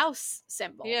house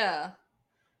symbol, yeah.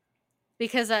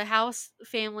 because a house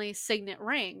family signet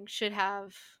ring should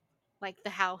have like the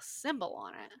house symbol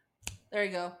on it. There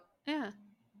you go. Yeah,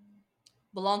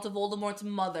 Belonged to Voldemort's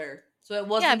mother, so it yeah,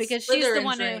 wasn't because she's the Slytherin's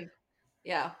one who. ring.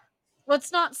 Yeah. Well,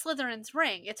 it's not Slytherin's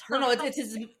ring; it's No, her no, it's house,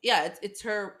 his. Yeah, it's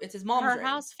his mom's her ring.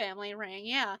 house family ring.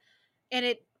 Yeah, and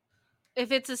it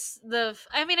if it's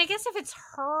I mean, I guess if it's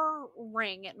her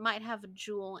ring, it might have a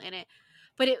jewel in it,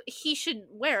 but he shouldn't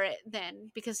wear it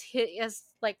then because he as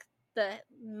like the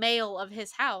male of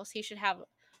his house, he should have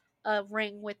a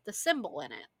ring with the symbol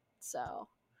in it. So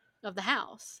of the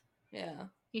house, Yeah.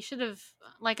 he should have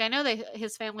like I know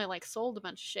his family like sold a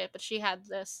bunch of shit, but she had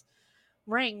this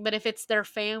ring. But if it's their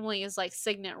family's like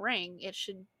signet ring, it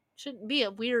shouldn't be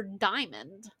a weird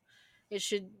diamond. It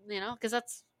should, because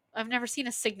that's I've never seen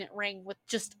a signet ring with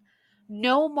just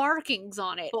no markings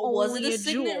on it, But was it a only a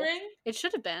signet jewel. ring? It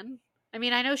should have been. I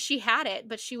mean, I know she had it,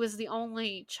 but she was the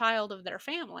only child of their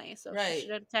family, so she should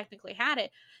Right. have technically had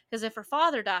it. Because if her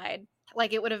father died,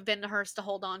 like it would have been hers to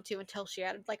hold on to until she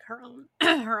had like her own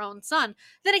her own son.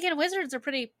 Then again, wizards are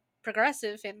pretty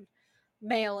progressive in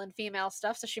male and female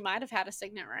stuff, so she might have had a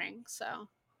signet ring. So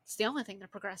it's the only thing they're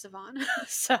progressive on.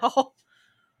 So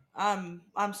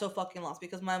I'm so fucking lost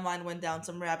because my mind went down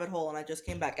some rabbit hole and I just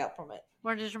came back out from it.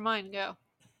 where does your mind go?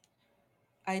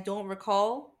 I don't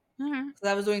recall Mhm. because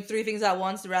I was doing three things at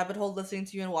once: the rabbit hole, listening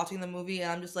to you, and watching the movie.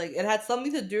 And I'm just like, it had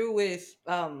something to do with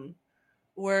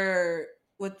where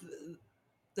with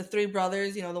the three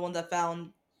brothers, the one that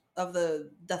found of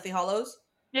the Deathly Hollows.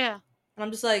 Yeah, And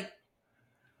I'm just like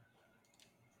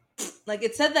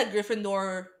it said that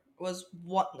Gryffindor was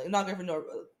one, not Gryffindor,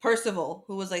 Percival,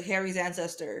 who was like Harry's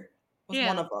ancestor, was one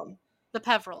yeah. of them. The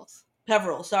Peverils.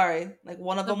 Peveril, sorry, like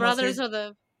one of The them was brothers his. are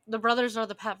the brothers are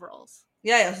the Peverils.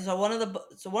 Yeah, yeah. So one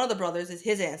of the brothers is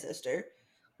his ancestor,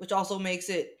 which also makes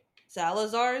it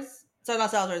Salazar's. Sorry,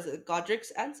 not Salazar's.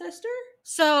 Godric's ancestor.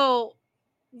 So,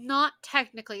 not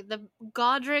technically. The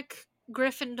Godric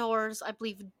Gryffindor's, I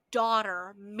believe,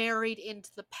 daughter married into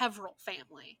the Peveril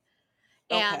family,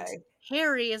 and Okay,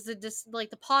 Harry is like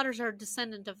the Potters are a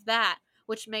descendant of that,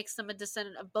 which makes them a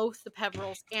descendant of both the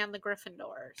Peverils and the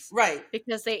Gryffindors, right.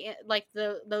 because they like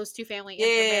those two family Yeah,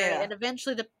 yeah, yeah, intermarried, yeah. and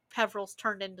eventually the Peverils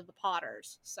turned into the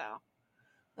Potters. So,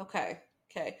 Okay,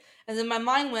 okay. And then my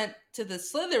mind went to the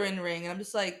Slytherin ring, and I'm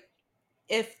just like,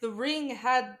 if the ring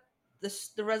had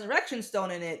the resurrection stone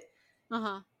in it, uh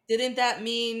huh. didn't that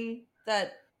mean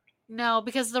that? No,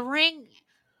 because the ring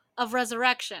of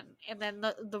resurrection and then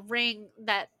the ring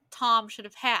that Tom should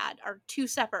have had are two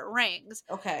separate rings.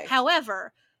 Okay,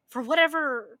 However, for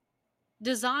whatever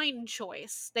design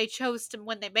choice they chose to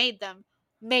when they made them,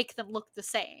 make them look the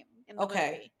same in the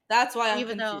okay. movie. That's why I'm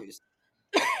Even though confused.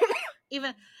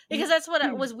 even because that's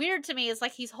what was weird to me is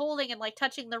like he's holding and like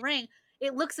touching the ring,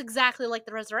 it looks exactly like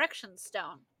the resurrection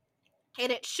stone.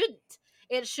 And it shouldn't.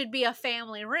 It should be a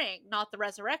family ring, not the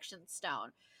resurrection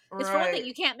stone. Because for one thing, Right.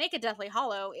 you can't make a Deathly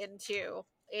Hollow into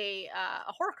a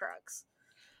Horcrux,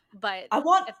 but I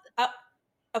want.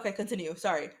 Okay, continue.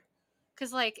 Sorry.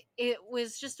 because like it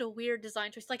was just a weird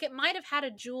design choice. Like it might have had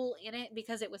a jewel in it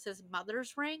because it was his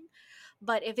mother's ring,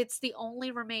 but if it's the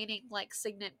only remaining like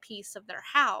signet piece of their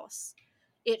house,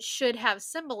 it should have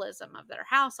symbolism of their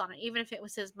house on it. Even if it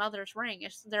was his mother's ring,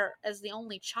 if they're as the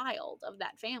only child of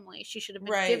that family, she should have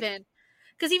been Right. given.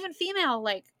 Because even female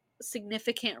like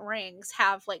significant rings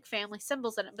have like family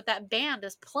symbols in it, but that band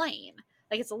is plain.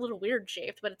 Like it's a little weird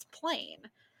shaped, but it's plain.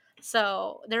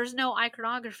 So there's no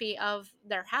iconography of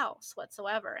their house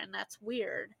whatsoever, and that's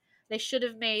weird. They should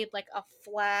have made like a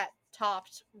flat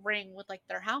topped ring with like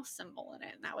their house symbol in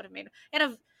it, and that would have made and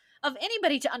of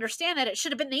anybody to understand that it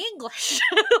should have been the English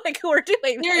like who are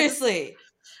doing this. Seriously.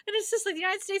 And it's just like the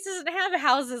United States doesn't have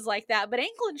houses like that, but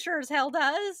England sure as hell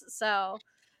does. So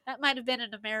that might have been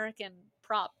an American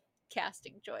prop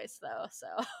casting choice, though.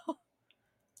 So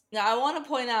Now I want to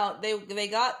point out they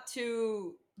got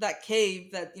to that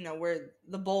cave that where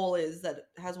the bowl is that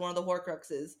has one of the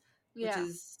Horcruxes, which yeah,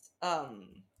 is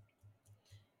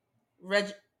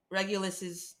Reg-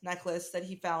 Regulus's necklace that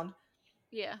he found.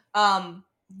 yeah,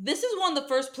 This is one of the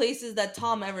first places that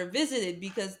Tom ever visited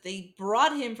because they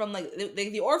brought him from like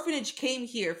the orphanage came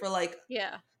here for like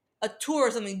yeah. a tour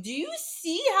or something. Do you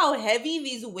see how heavy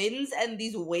these winds and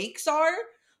these wakes are?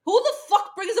 Who the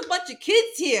fuck brings a bunch of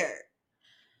kids here?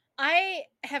 I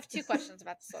have two questions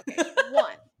about this location.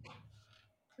 One,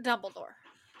 Dumbledore.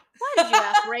 Why did you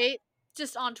apparate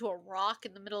just onto a rock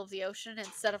in the middle of the ocean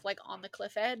instead of like on the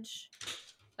cliff edge?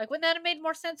 Like, wouldn't that have made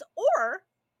more sense? Or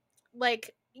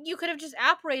like you could have just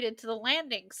apparated to the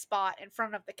landing spot in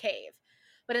front of the cave.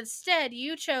 But instead,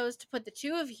 you chose to put the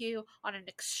two of you on an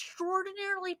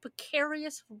extraordinarily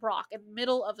precarious rock in the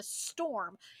middle of a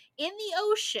storm in the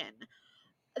ocean,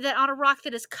 that on a rock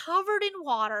that is covered in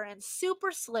water and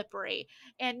super slippery,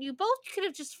 and you both could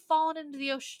have just fallen into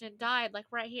the ocean and died, like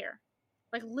right here.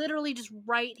 Like literally just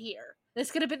right here.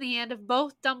 This could have been the end of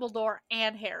both Dumbledore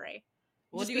and Harry.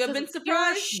 Would Just you have because been of pure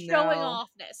surprised? showing No.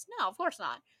 offness. No, of course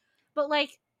not. But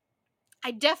like,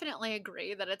 I definitely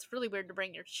agree that it's really weird to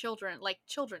bring your children, like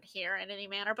children, here in any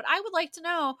manner. But I would like to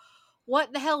know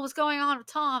what the hell was going on with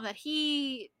Tom that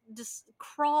he just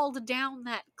crawled down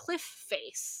that cliff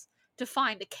face to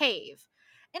find a cave.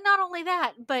 And not only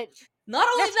that, but Not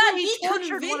only that's where that, he he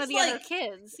tortured one of convinced the other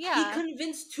kids. he Yeah.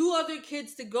 convinced two other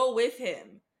kids to go with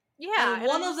him. Yeah. And And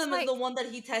one I'm of just them is the like, one that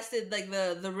he tested like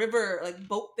the river like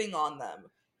boat thing on them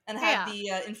and had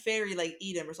yeah. the inferi like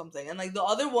eat him or something. And like the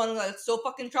other one like so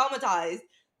fucking traumatized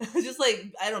just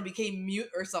like I don't know became mute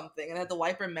or something and had to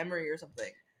wipe her memory or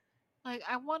something. Like,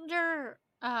 I wonder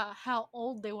how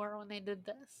old they were when they did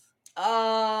this.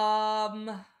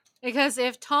 Um Because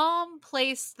if Tom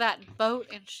placed that boat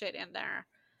and shit in there,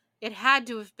 it had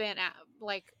to have been at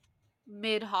like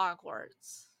mid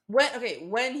Hogwarts.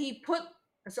 when he put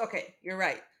so okay, you're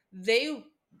right. They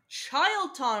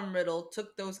child Tom Riddle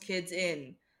took those kids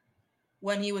in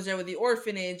when he was there with the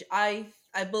orphanage. I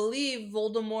believe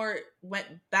Voldemort went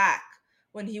back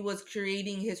when he was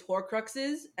creating his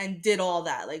Horcruxes and did all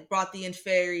that, like brought the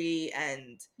Inferi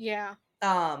and Yeah.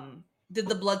 did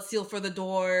the blood seal for the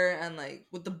door and like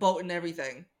with the boat and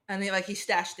everything. And he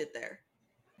stashed it there.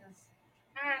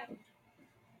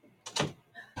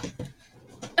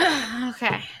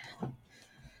 Okay.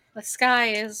 The sky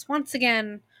is once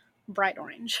again bright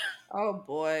orange. Oh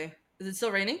boy. Is it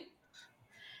still raining?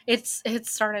 It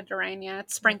started to rain, yeah.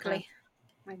 It's Okay. sprinkly.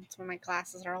 That's when my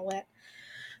glasses are all wet.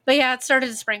 But yeah, it started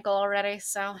to sprinkle already,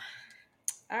 so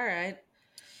All right.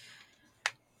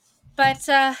 but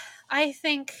I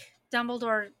think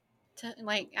Dumbledore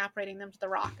like apparating them to the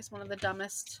rock is one of the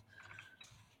dumbest,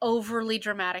 overly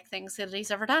dramatic things that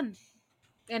he's ever done.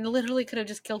 And literally could have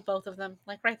just killed both of them,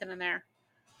 like right then and there.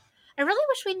 I really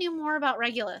wish we knew more about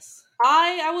Regulus.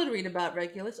 I would read about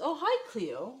Regulus. Oh, hi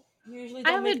Cleo. You usually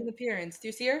I don't make an would, appearance. Do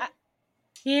you see her? I,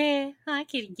 yeah, hi,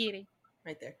 kitty, kitty.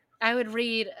 Right there. I would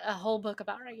read a whole book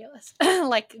about Regulus,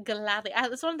 like gladly.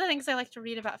 That's one of the things I like to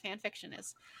read about fan fiction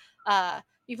is,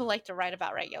 people like to write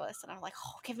about Regulus, and I'm like,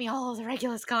 oh, give me all of the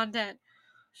Regulus content.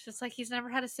 It's just like he's never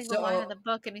had a single line in So the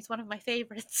book, and he's one of my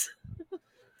favorites.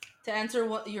 to answer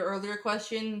what your earlier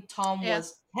question, Tom Yeah,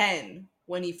 was 10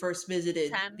 when he first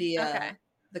visited 10. Okay,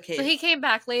 the so cave. he came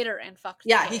back later and fucked the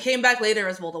Yeah, he kid. came back later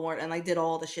as Voldemort and like did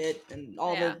all the shit and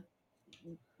all Yeah,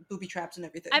 the booby traps and I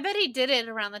everything. bet he did it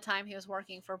around the time he was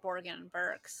working for Borgin and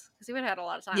Burkes because he would have had a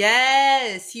lot of time on his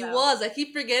hands. Yes, he So was. I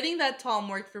keep forgetting that Tom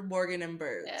worked for Morgan and yeah,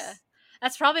 Burks.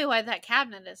 that's probably why that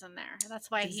cabinet is in there. That's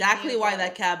why It's he exactly knew why that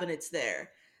both. cabinet's there.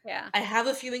 Yeah. I have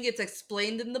a feeling it's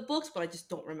explained in the books, but I just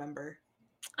don't remember.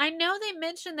 I know they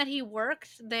mentioned that he worked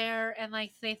there and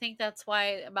like they think that's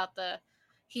why about the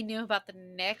he knew about the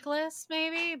necklace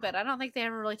maybe, but I don't think they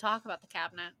ever really talk about the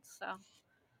cabinet. So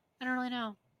I don't really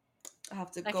know. I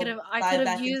have to I could go have I could dive have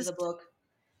back into the used book.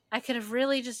 I could have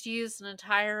really just used an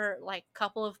entire like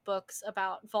couple of books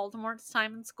about Voldemort's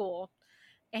time in school,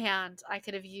 and I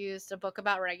could have used a book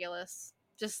about Regulus.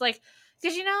 Just like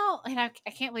because and I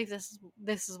can't believe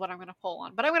this is what I'm gonna pull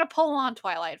on, but I'm gonna pull on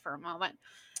Twilight for a moment.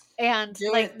 And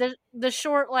Do like it. the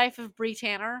short life of Brie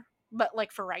Tanner, but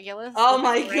like for Regulus Oh would be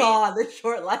my great. god, the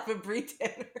short life of Brie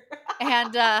Tanner.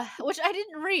 And which I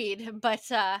didn't read, but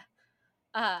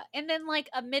and then like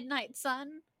a Midnight Sun,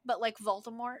 but like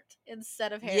Voldemort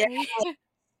instead of Yeah, Harry.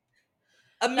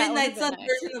 a That would have Midnight been Sun nice.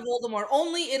 version of Voldemort.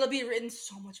 Only it'll be written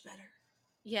so much better.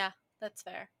 Yeah, that's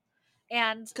fair.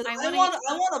 And Because I I want to, want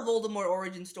I want a Voldemort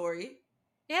origin story.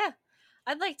 yeah,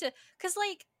 I'd like to, because,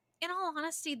 like, in all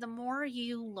honesty, the more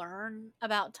you learn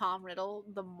about Tom Riddle,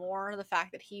 the more the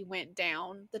fact that he went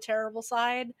down the terrible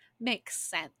side makes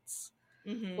sense.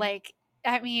 Mm-hmm. Like,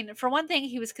 I mean, for one thing,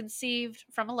 he was conceived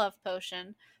from a love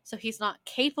potion, so he's not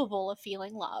capable of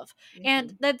feeling love. And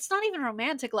Mm-hmm. that's not even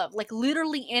romantic love, like,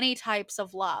 literally any types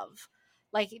of love.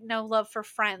 Like, no love for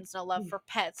friends, no love for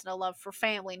pets, no love for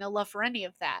family, no love for any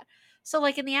of that. So,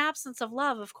 like, in the absence of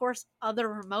love, of course,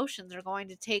 other emotions are going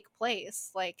to take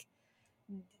place. Like,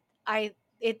 I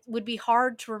it would be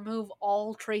hard to remove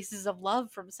all traces of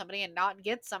love from somebody and not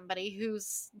get somebody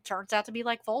who's turns out to be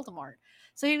like Voldemort.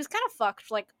 So he was kind of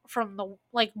fucked, like, from the,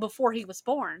 like, before he was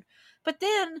born. But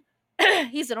then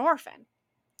he's an orphan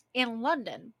in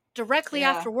London directly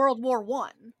Yeah. after World War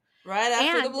One. Right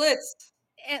after the And, Blitz.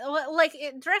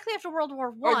 directly after World War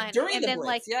Or One, during and the then,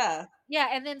 like, Blitz, yeah. yeah,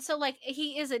 and then, so, like,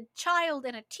 he is a child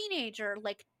and a teenager,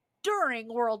 like, during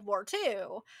World War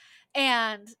Two,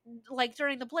 and, like,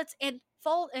 during the Blitz, and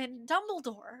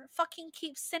Dumbledore fucking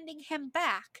keeps sending him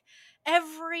back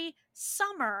every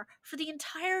summer for the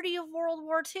entirety of World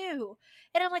War Two.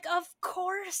 And I'm like, of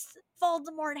course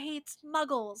Voldemort hates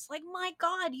muggles. Like, my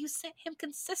god, you sent him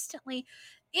consistently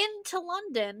into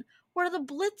London where the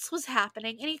Blitz was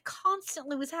happening, and he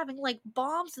constantly was having, like,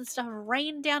 bombs and stuff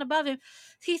rain down above him.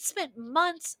 He spent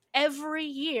months every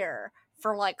year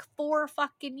for like 4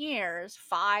 fucking years,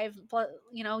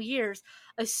 years,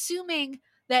 assuming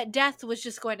that death was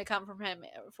just going to come from him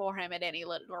for him at any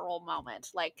literal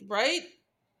moment. Like, Right?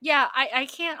 yeah, I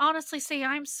can't honestly say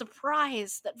I'm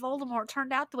surprised that Voldemort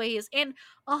turned out the way he is, and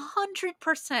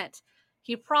 100%,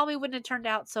 he probably wouldn't have turned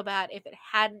out so bad if it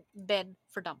hadn't been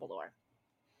for Dumbledore.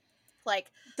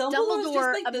 Like, Dumbledore is just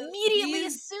Dumbledore like immediately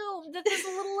assumed that this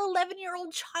little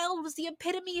 11-year-old child was the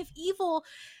epitome of evil,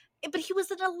 but he was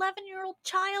an 11-year-old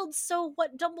child, so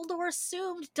what Dumbledore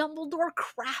assumed, Dumbledore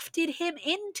crafted him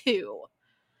into.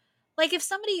 Like, if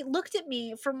somebody looked at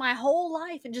me for my whole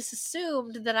life and just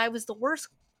assumed that I was the worst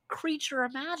creature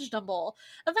imaginable,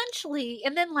 eventually,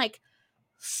 and then, like,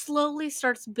 slowly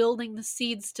starts building the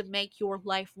seeds to make your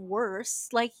life worse,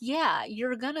 like, yeah,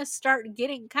 you're gonna start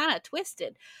getting kind of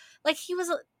twisted. Like,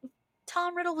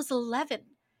 Tom Riddle was 11.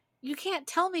 You can't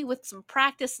tell me with some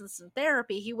practice and some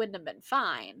therapy he wouldn't have been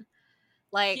fine.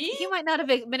 Like, he he might not have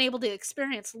been able to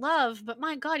experience love, but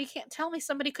my god, you can't tell me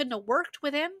somebody couldn't have worked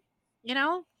with him, you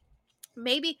know?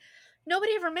 Maybe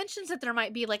nobody ever mentions that there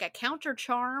might be, like, a counter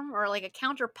charm or, like, a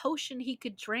counter potion he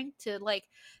could drink to, like,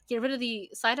 get rid of the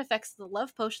side effects of the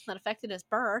love potion that affected his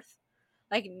birth.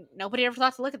 Like, nobody ever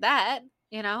thought to look at that,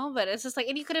 you know? But it's just like,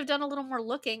 and you could have done a little more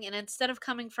looking, and instead of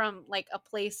coming from, like, a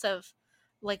place of,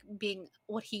 like, being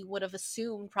what he would have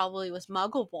assumed probably was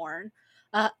muggle born,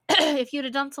 if you'd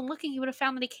have done some looking, you would have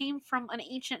found that he came from an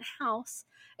ancient house,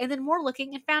 and then more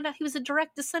looking and found out he was a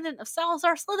direct descendant of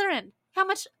Salazar Slytherin. How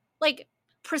much, like,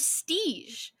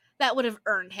 prestige that would have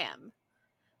earned him.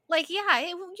 Like, yeah,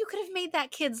 you could have made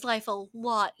that kid's life a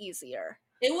lot easier.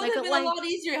 It would Like, have been a lot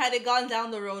easier had it gone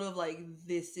down the road of like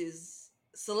this is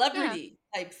yeah. celebrity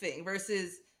type thing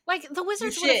versus Like, the your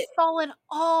wizards would have shit. fallen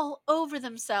all over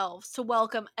themselves to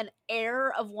welcome an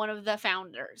heir of one of the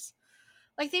founders.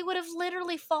 Like, they would have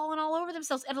literally fallen all over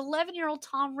themselves. And 11-year-old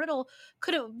Tom Riddle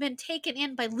could have been taken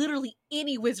in by literally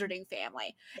any wizarding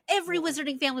family. Every Yeah.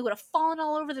 wizarding family would have fallen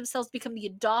all over themselves to become the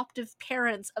adoptive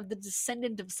parents of the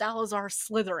descendant of Salazar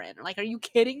Slytherin. Like, are you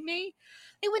kidding me?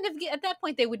 They wouldn't have, at that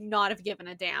point, they would not have given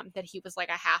a damn that he was, like,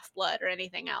 a half blood or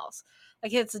anything else.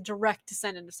 Like, it's a direct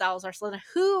descendant of Salazar Slytherin,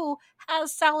 who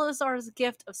has Salazar's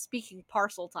gift of speaking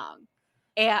parcel tongue.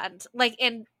 And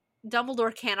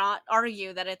Dumbledore cannot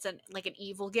argue that it's an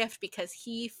evil gift because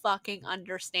he fucking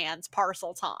understands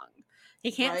parcel tongue.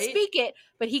 He can't Right? speak it,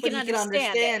 but he But can he can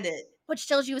understand it, understand it. which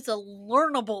tells you it's a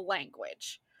learnable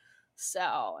language.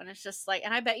 So, and it's just like,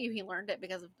 and I bet you he learned it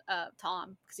because of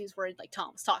Tom, because he was worried like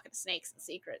Tom was talking to snakes in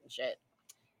secret and shit.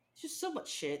 It's just so much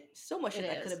shit. So much It shit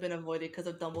that could is. have been avoided because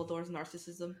of Dumbledore's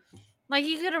narcissism. Like,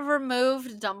 you could have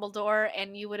removed Dumbledore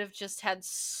and you would have just had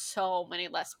so many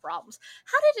less problems.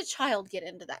 How did a child get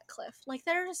into that cliff? Like,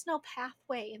 there is no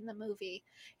pathway in the movie.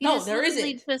 It No, is there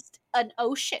literally isn't. just an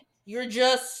ocean. You're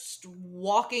just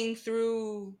walking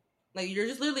through like you're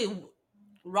just literally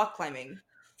rock climbing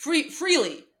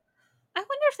freely. I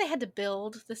wonder if they had to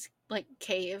build this, like,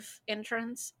 cave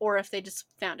entrance or if they just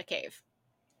found a cave.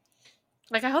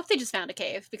 Like, I hope they just found a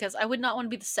cave because I would not want to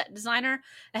be the set designer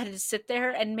that had to sit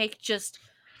there and make just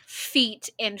feet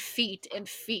and feet and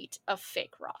feet of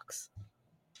fake rocks.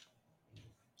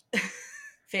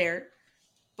 Fair.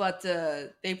 But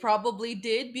they probably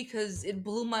did because it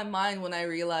blew my mind when I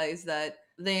realized that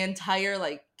the entire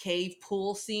like cave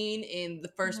pool scene in the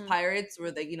first Mhm. Pirates,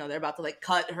 where they, they're about to like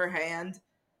cut her hand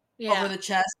over Yeah. the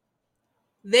chest.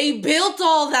 They built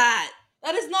all that.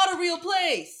 That is not a real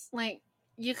place. Like,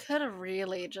 you could have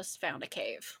really just found a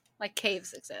cave. Like,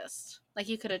 caves exist. Like,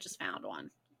 you could have just found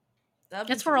one. That'd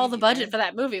be That's too where all the easy, budget man. for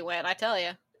that movie went, I tell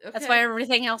you. That's why Okay.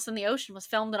 everything else in the ocean was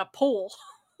filmed in a pool.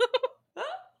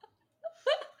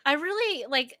 I really,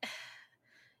 like,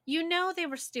 they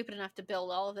were stupid enough to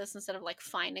build all of this instead of, like,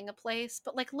 finding a place.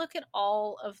 But, like, look at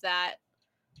all of that,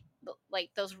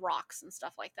 like, those rocks and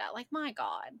stuff like that. Like, my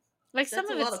God. Like, some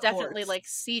That's a of lot it's of definitely, quartz. like,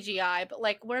 CGI, but,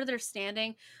 like, where they're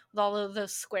standing with all of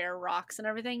those square rocks and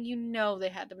everything, they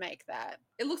had to make that.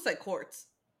 It looks like quartz.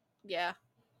 Yeah.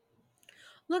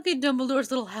 Look at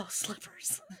Dumbledore's little house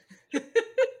slippers.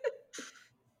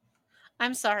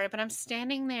 I'm sorry, but I'm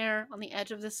standing there on the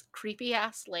edge of this creepy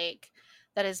ass lake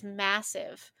that is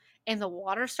massive, and the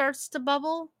water starts to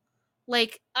bubble.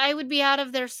 Like, I would be out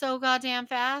of there so goddamn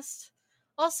fast.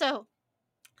 Also,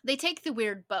 they take the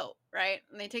weird boat, right?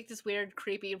 And they take this weird,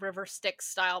 creepy river Styx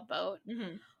style boat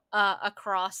hmm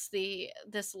across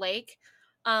this lake.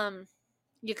 Um,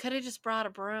 you could have just brought a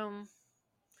broom.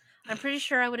 I'm pretty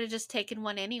sure I would have just taken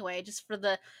one anyway, just for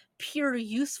the pure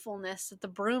usefulness that the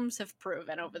brooms have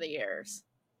proven over the years.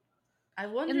 I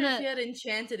wonder In if he the, had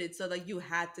enchanted it so like you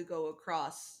had to go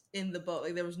across in the boat,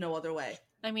 like there was no other way.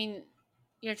 I mean,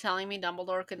 you're telling me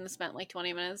Dumbledore couldn't have spent like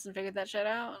 20 minutes and figured that shit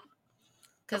out?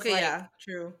 Because Okay, like, yeah,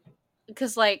 true.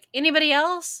 because like anybody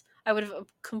else, I would have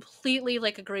completely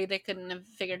like agreed they couldn't have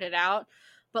figured it out.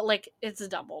 But like, it's a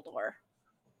Dumbledore.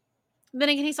 Then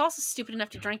again, he's also stupid enough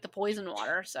to drink the poison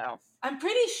water. So I'm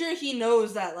pretty sure he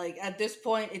knows that like at this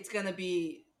point it's gonna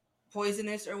be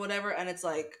poisonous or whatever, and it's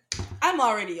like I'm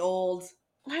already old.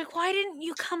 like, why didn't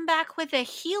you come back with a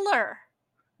healer?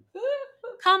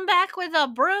 Come back with a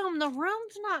broom. The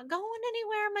room's not going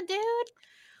anywhere, my dude.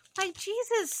 Like,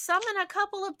 Jesus, summon a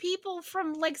couple of people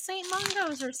from, like, St.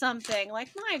 Mungo's or something. Like,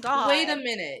 my Wait a God.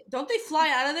 minute, don't they fly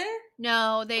out of there,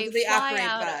 No, or they do they fly apparate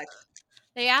out. back?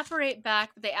 They apparate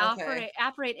back, but they Okay,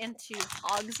 apparate into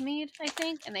Hogsmeade, I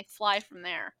think, and they fly from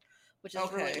there, which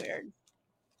is really okay. weird.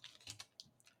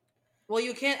 Well,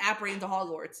 you can't apparate into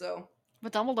Hogwarts, so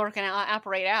But Dumbledore can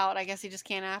apparate out. I guess he just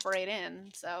can't apparate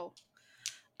in. So,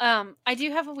 I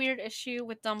do have a weird issue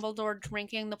with Dumbledore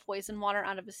drinking the poison water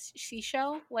out of a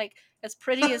seashell. Like, as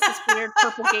pretty as this weird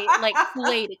purple gate, like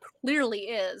Kool-Aid, it clearly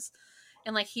is,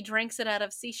 and like he drinks it out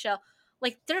of seashell.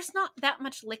 Like, there's not that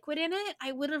much liquid in it.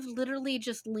 I would have literally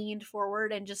just leaned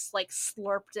forward and just like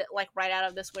slurped it like right out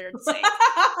of this weird sink.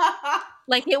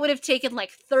 Like, it would have taken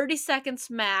like 30 seconds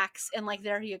max, and like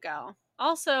there you go.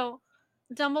 Also,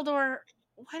 Dumbledore,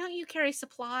 why don't you carry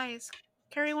supplies?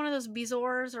 Carry one of those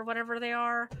Bezoars or whatever they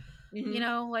are.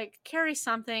 hmm Like carry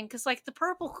something, because like the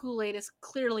purple Kool-Aid is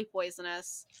clearly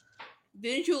poisonous.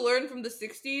 Didn't you learn from the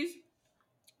 '60s?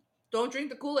 Don't drink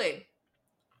the Kool-Aid.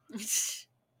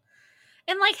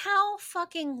 And like how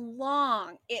fucking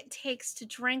long it takes to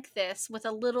drink this with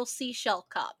a little seashell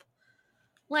cup.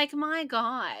 Like, my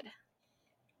God.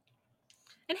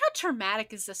 And how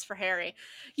traumatic is this for Harry?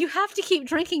 You have to keep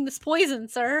drinking this poison,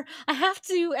 sir. I have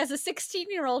to, as a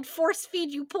 16-year-old, force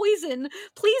feed you poison.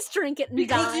 Please drink it and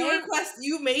Because die.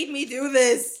 you made me do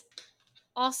this.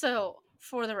 Also,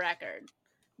 for the record,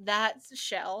 that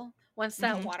shell, once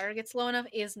that hmm water gets low enough,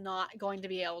 is not going to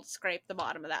be able to scrape the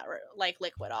bottom of that like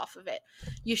liquid off of it.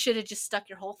 You should have just stuck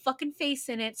your whole fucking face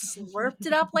in it, slurped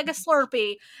it up like a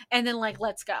Slurpee, and then like,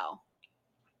 let's go.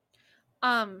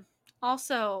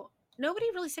 Also, nobody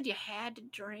really said you had to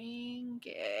drink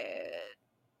it.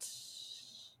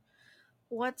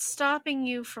 What's stopping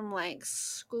you from like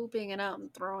scooping it up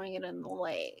and throwing it in the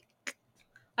lake?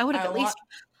 I would have I at want. least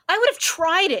I would have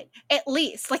tried it at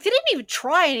least. Like, they didn't even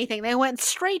try anything. They went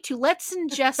straight to let's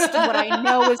ingest what I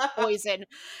know is poison.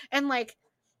 And like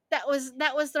that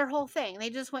was their whole thing. They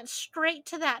just went straight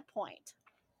to that point.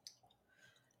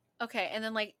 Okay, and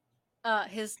then like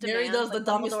his Harry demands, does the like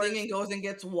dumbest thing Dumbledore's. and goes and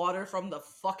gets water from the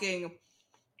fucking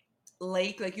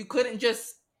lake. Like you couldn't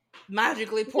just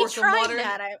magically He pour some tried water.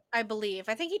 that, I believe.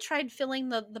 I think he tried filling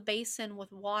the basin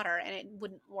with water and it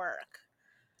wouldn't work.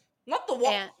 Not the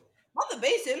And not the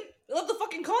basin. I love the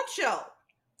fucking conch shell.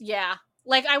 yeah.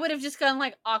 Like, I would have just gone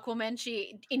like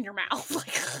Aquamenchi in your mouth.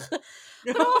 Like,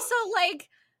 but also like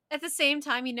at the same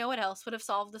time, you know what else would have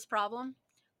solved this problem?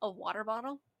 A water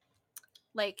bottle.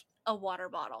 Like, a water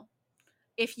bottle.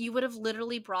 If you would have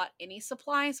literally brought any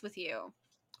supplies with you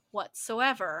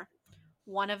whatsoever,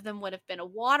 one of them would have been a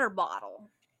water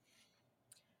bottle.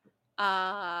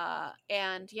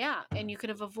 And yeah, and you could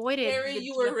have avoided Harry, the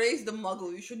you were raised a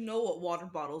muggle. You should know what water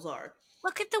bottles are.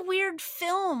 Look at the weird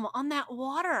film on that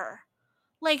water.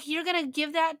 Like, you're gonna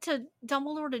give that to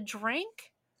Dumbledore to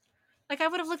drink? Like, I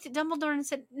would have looked at Dumbledore and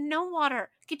said, "No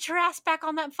water. Get your ass back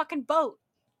on that fucking boat.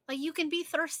 Like, you can be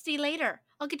thirsty later.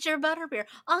 I'll get you a butterbeer.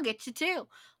 I'll get you too.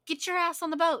 Get your ass on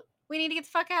the boat. We need to get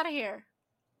the fuck out of here."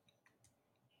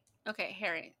 Okay,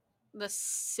 Harry, the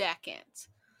second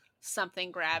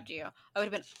something grabbed you, I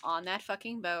would have been on that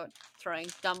fucking boat throwing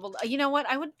Dumbledore. You know what?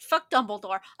 I would fuck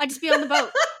Dumbledore. I'd just be on the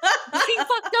boat.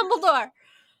 Fuck Dumbledore.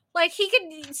 Like, he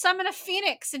could summon a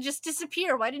phoenix and just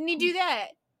disappear. Why didn't he do that?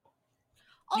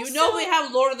 You Also, know we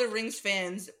have Lord of the Rings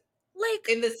fans like,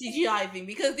 in the CGI thing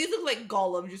because these look like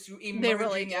Gollum just they really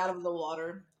emerging do. out of the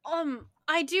water.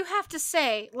 I do have to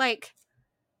say, like,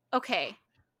 okay,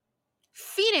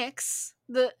 Phoenix,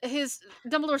 his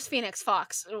Dumbledore's Phoenix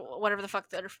Fox, whatever the fuck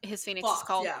his Phoenix is Fox,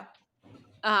 called.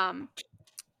 yeah.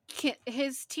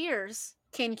 His tears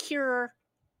can cure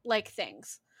like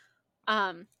things.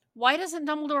 Why doesn't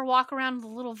Dumbledore walk around with a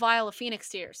little vial of Phoenix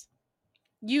tears?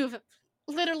 You've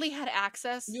literally had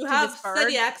access You to have this bird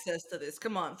steady access to this.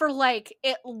 Come on. for like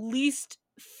at least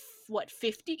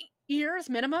 50 years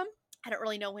minimum. I don't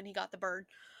really know when he got the bird,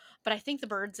 but I think the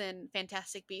bird's in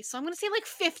Fantastic Beasts, so I'm gonna say like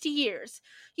 50 years.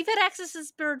 You've had access to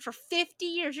this bird for 50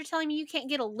 years. You're telling me you can't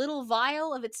get a little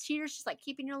vial of its tears, just like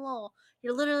keeping your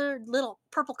little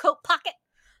purple coat pocket?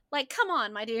 Like, come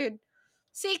on, my dude.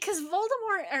 See, because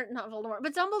Voldemort, or not Voldemort,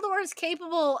 but Dumbledore is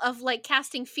capable of, like,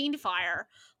 casting fiend fire,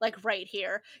 like, right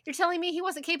here. You're telling me he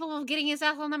wasn't capable of getting his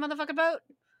ass on that motherfucking boat?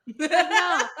 Like,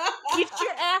 no. Get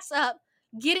your ass up.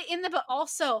 Get it in the boat.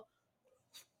 Also,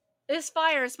 this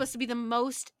fire is supposed to be the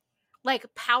most, like,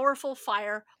 powerful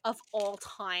fire of all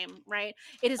time, right?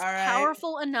 It is All right.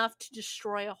 powerful enough to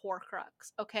destroy a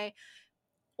Horcrux, okay?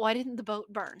 Why didn't the boat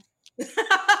burn? He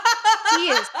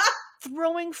is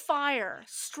throwing fire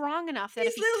strong enough that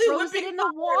He's if he literally throws it whipping in the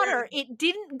fire. water, it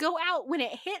didn't go out when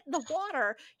it hit the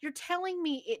water. You're telling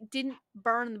me it didn't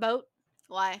burn the boat?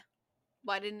 Why?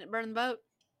 Why didn't it burn the boat?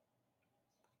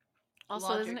 Also,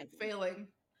 Logic failing.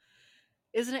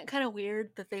 isn't it kind of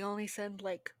weird that they only send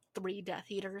like 3 Death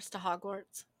Eaters to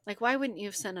Hogwarts? Like, why wouldn't you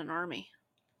have sent an army?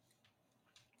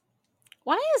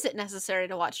 Why is it necessary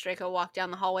to watch Draco walk down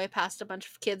the hallway past a bunch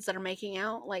of kids that are making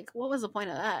out? Like, what was the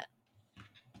point of that?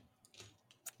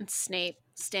 And Snape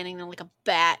standing there like a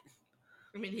bat.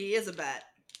 I mean, he is a bat.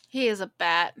 He is a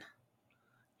bat.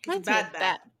 He's a bad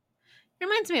bat. He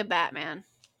reminds me of Batman.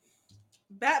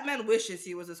 Batman wishes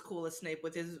he was as cool as Snape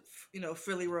with his,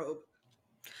 frilly robe.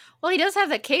 Well, he does have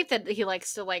that cape that he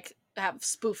likes to, like, have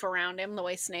spoof around him the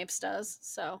way Snape's does,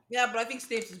 so. Yeah, but I think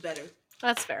Snape's is better.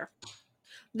 That's fair.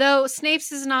 Though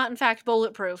Snape's is not, in fact,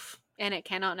 bulletproof, and it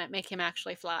cannot make him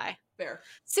actually fly. Fair.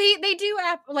 See, they do,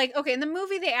 in the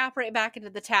movie they apparate back into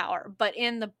the tower, but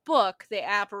in the book they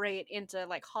apparate into,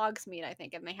 like, Hogsmeade, I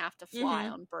think, and they have to fly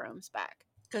on brooms back.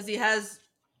 Because he has...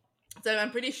 So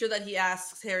I'm pretty sure that he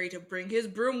asks Harry to bring his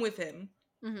broom with him.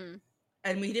 Mm-hmm.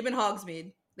 And meet him in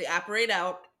Hogsmeade. They apparate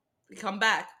out. They come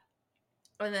back.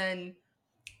 And then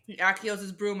he activates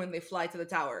his broom and they fly to the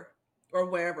tower. Or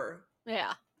wherever.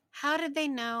 Yeah. How did they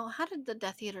know? How did the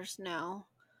Death Eaters know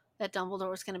that Dumbledore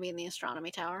was going to be in the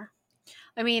Astronomy Tower?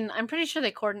 I mean, I'm pretty sure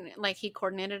he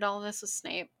coordinated all of this with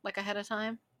Snape, like, ahead of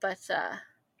time. But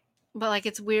like,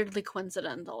 it's weirdly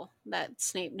coincidental that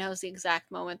Snape knows the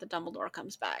exact moment that Dumbledore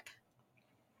comes back.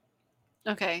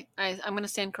 Okay, I'm going to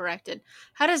stand corrected.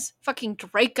 How does fucking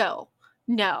Draco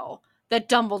know that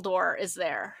Dumbledore is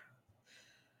there?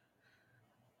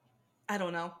 I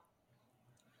don't know.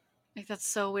 Like, that's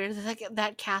so weird. Like,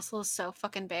 that castle is so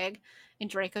fucking big, and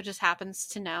Draco just happens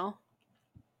to know.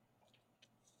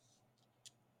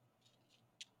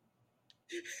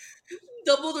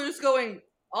 Dumbledore's going,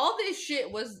 all this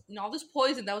shit was, all this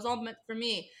poison, that was all meant for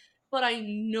me. But I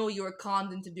know you were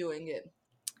conned into doing it.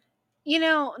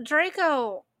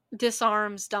 Draco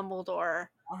disarms Dumbledore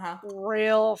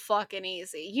real fucking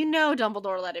easy.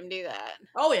 Dumbledore let him do that.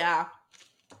 Oh, yeah.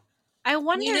 I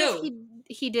wonder if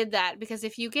he did that, because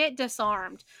if you get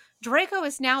disarmed, Draco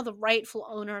is now the rightful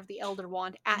owner of the Elder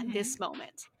Wand at this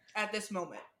moment. At this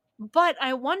moment. But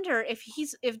I wonder if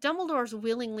Dumbledore's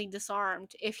willingly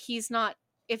disarmed, if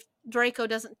Draco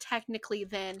doesn't technically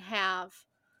then have,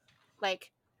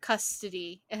 like,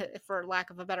 custody, for lack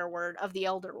of a better word, of the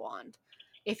Elder Wand.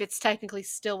 If it's technically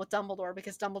still with Dumbledore,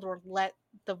 because Dumbledore let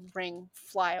the ring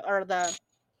fly, or the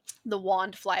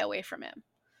wand fly away from him.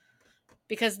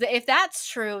 Because if that's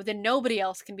true, then nobody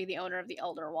else can be the owner of the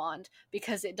Elder Wand,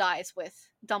 because it dies with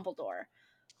Dumbledore.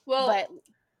 Well, but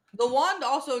the wand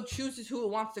also chooses who it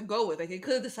wants to go with. Like, it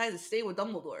could have decided to stay with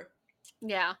Dumbledore.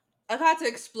 Yeah. I've had to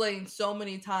explain so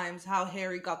many times how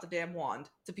Harry got the damn wand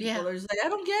to people. Yeah. They're just like, I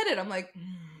don't get it. I'm like,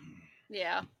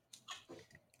 Yeah.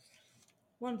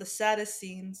 one of the saddest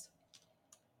scenes.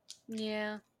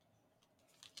 Yeah.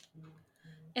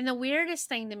 And the weirdest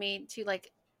thing to me too,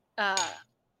 like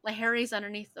Harry's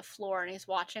underneath the floor and he's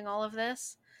watching all of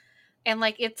this. And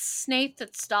like it's Snape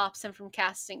that stops him from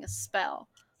casting a spell.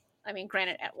 I mean,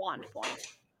 granted at wand point.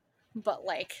 But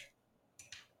like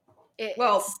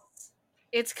Well,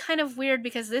 it's kind of weird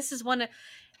because this is one of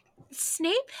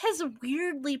Snape has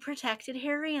weirdly protected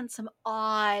Harry in some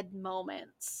odd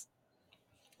moments.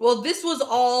 well, this was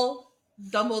all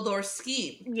Dumbledore's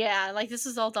scheme. Yeah, like this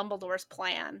is all Dumbledore's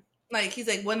plan. Like he's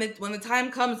like, when the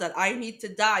time comes that I need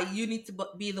to die, you need to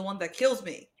be the one that kills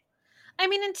me. I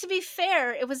mean, and to be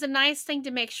fair, it was a nice thing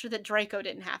to make sure that Draco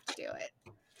didn't have to do it.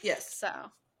 Yes,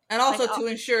 So, and also like, to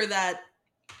ensure that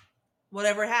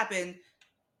whatever happened,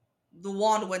 the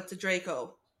wand went to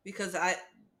Draco, because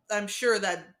I'm sure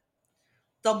that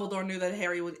Dumbledore knew that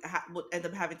Harry would end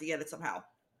up having to get it somehow.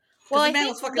 well, Because the I man think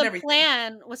was fucking the everything.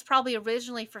 plan was probably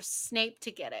originally for Snape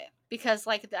to get it because,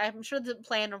 like, I'm sure the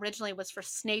plan originally was for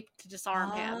Snape to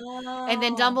disarm him, and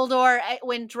then Oh. Dumbledore,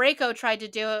 when Draco tried to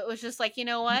do it, was just like, you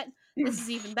know what, this is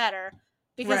even better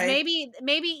because Right.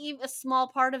 maybe a small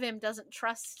part of him doesn't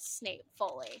trust Snape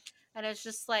fully, and it's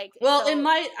just like Well, it so.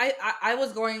 might. I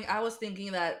was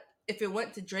thinking that if it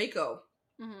went to Draco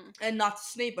Mm-hmm. and not to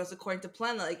Snape, as according to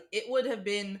plan, like it would have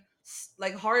been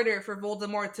like harder for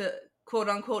Voldemort to quote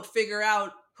unquote figure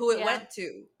out who it Yeah, went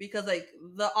to, because like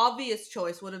the obvious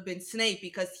choice would have been Snape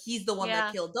because he's the one that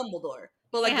yeah, killed Dumbledore.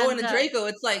 But like going and to Draco,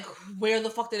 it's like, where the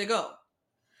fuck did it go?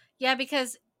 yeah,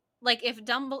 because like if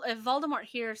Voldemort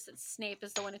hears that Snape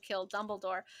is the one who killed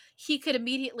Dumbledore, he could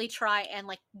immediately try and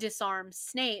like disarm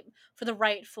Snape for the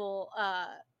rightful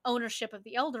ownership of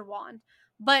the Elder Wand.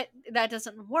 But that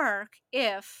doesn't work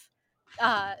if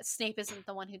Snape isn't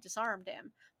the one who disarmed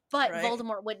him. But Right.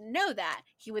 Voldemort wouldn't know that.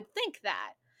 He would think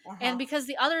that. Uh And huh. because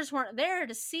the others weren't there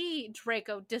to see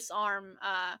Draco disarm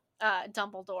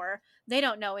Dumbledore, they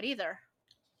don't know it either.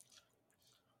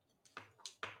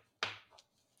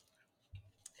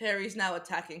 Harry's now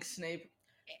attacking Snape.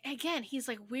 Again, he's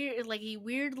like weird, like he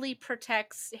weirdly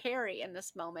protects Harry in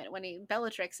this moment when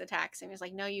Bellatrix attacks him. He's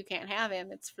like, no, you can't have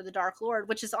him, it's for the Dark Lord,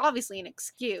 which is obviously an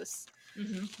excuse,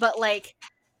 Mm-hmm. but like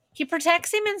he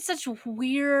protects him in such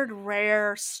weird,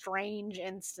 rare, strange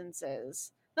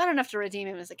instances, not enough to redeem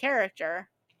him as a character.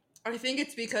 I think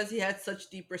it's because he had such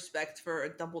deep respect for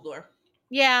Dumbledore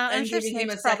Yeah, I'm and sure giving him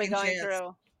Snape's a probably second going chance.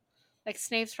 through like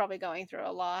Snape's probably going through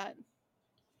a lot.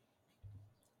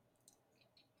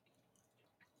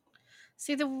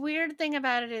 See, the weird thing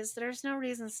about it is there's no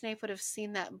reason Snape would have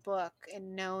seen that book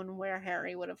and known where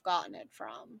Harry would have gotten it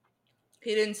from.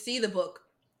 He didn't see the book.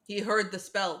 He heard the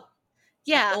spell. And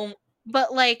Yeah,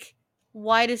 but like,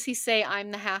 why does he say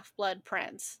I'm the Half-Blood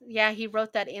Prince? Yeah, he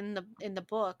wrote that in the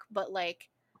book, but like,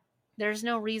 there's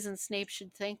no reason Snape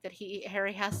should think that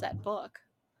Harry has that book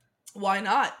why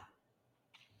not?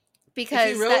 If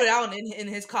he because wrote that it out in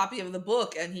his copy of the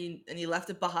book and he left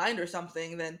it behind or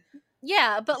something, then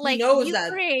yeah, but he like knows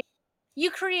that.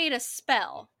 you create a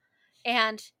spell,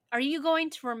 and are you going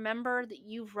to remember that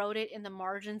you wrote it in the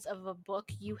margins of a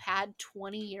book you had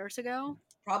 20 years ago?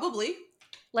 Probably.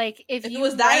 Like if If it you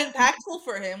was write that impactful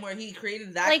for him, where he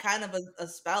created that like kind of a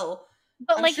spell,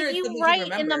 But, I'm like, sure if it's you something he'd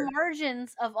write in the remember.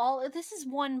 margins of all this is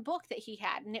one book that he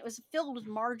had, and it was filled with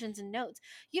margins and notes.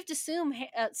 You have to assume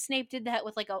Snape did that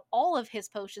with, like, all of his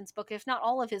potions book, if not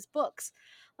all of his books.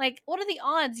 Like, what are the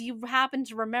odds you happen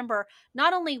to remember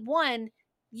not only one,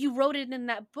 you wrote it in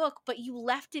that book, but you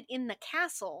left it in the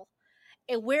castle?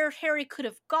 And where Harry could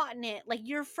have gotten it, like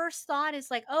your first thought is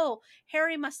like, oh,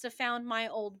 Harry must have found my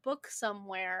old book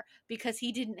somewhere because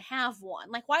he didn't have one.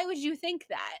 Like, why would you think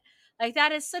that? Like,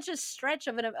 that is such a stretch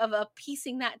of a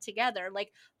piecing that together.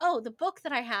 Like, oh, the book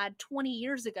that I had 20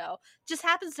 years ago just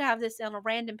happens to have this on a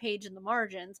random page in the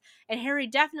margins, and Harry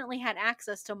definitely had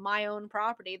access to my own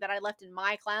property that I left in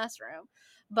my classroom,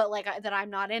 but like that I'm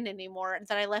not in anymore,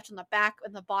 that I left on the back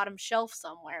in the bottom shelf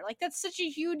somewhere. Like, that's such a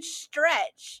huge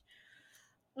stretch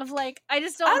of like, I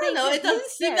just I don't don't think know. that It doesn't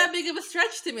makes seem that sense. big of a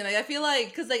stretch to me. Like I feel like,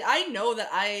 because like I know that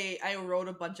I wrote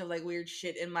a bunch of like weird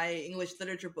shit in my English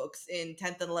literature books in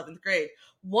 10th and 11th grade.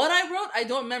 What I wrote, I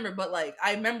don't remember, but like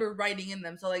I remember writing in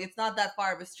them. So like it's not that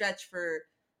far of a stretch for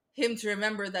him to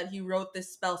remember that he wrote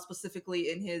this spell specifically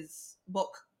in his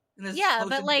book, in his Yeah,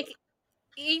 but potions book. like,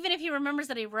 even if he remembers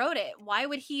that he wrote it, why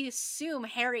would he assume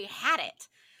Harry had it?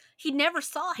 He never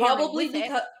saw Harry Probably with it.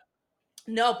 because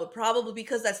no, but probably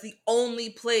because that's the only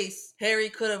place Harry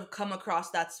could have come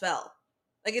across that spell.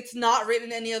 Like it's not written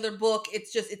in any other book.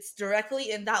 It's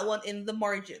directly in that one in the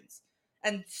margins.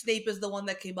 And Snape is the one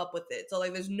that came up with it. So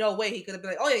like there's no way he could have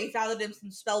been like, oh yeah, he found it in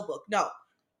some spell book. No.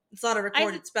 It's not a I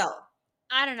recorded spell.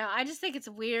 I don't know. I just think it's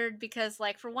weird because,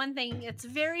 like, for one thing, it's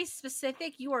very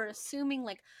specific. You are assuming,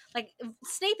 like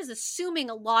Snape is assuming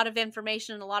a lot of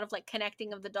information and a lot of like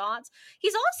connecting of the dots.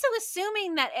 He's also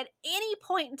assuming that at any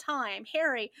point in time,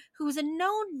 Harry, who's a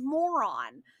known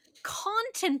moron,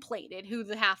 contemplated who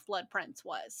the Half Blood Prince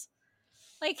was.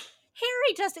 Like,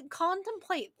 Harry doesn't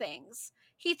contemplate things.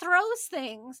 He throws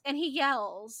things and he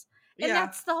yells. And Yeah.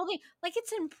 that's the whole thing. Like,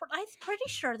 I'm pretty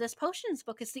sure this potions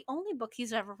book is the only book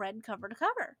he's ever read cover to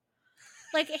cover.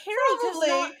 Like, Harry does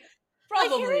not, Probably.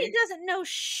 like, Harry Probably. doesn't know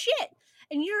shit.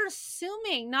 And you're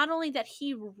assuming not only that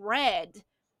he read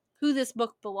who this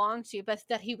book belonged to, but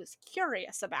that he was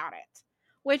curious about it.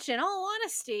 Which, in all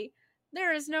honesty,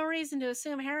 there is no reason to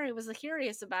assume Harry was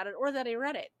curious about it or that he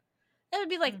read it. It would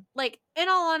be Mm. like, in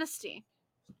all honesty,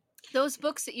 those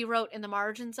books that you wrote in the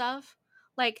margins of,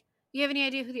 like, you have any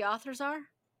idea who the authors are?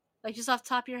 Like, just off the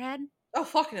top of your head? Oh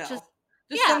fuck Just, no. Just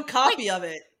yeah, some like, copy of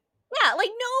it. yeah, like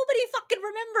nobody fucking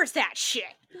remembers that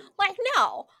shit. Like,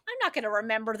 no, I'm not gonna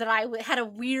remember that I had a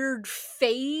weird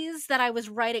phase that I was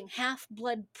writing Half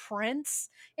Blood Prince,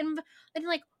 and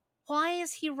like, why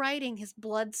is he writing his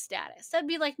blood status? That'd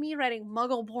be like me writing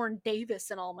Muggle-born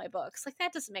Davis in all my books. Like,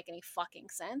 that doesn't make any fucking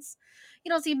sense. You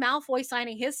don't see Malfoy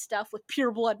signing his stuff with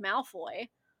Pure Blood Malfoy.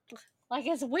 Like,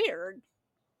 it's weird.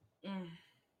 Mm.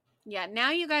 Yeah,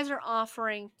 now you guys are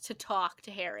offering to talk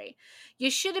to Harry. You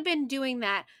should have been doing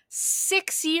that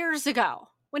 6 years ago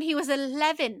when he was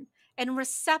 11 and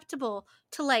receptible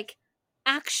to like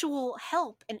actual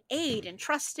help and aid and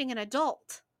trusting an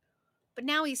adult. But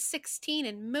now he's 16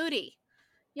 and moody.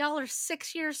 Y'all are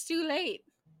 6 years too late.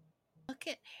 Look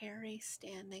at Harry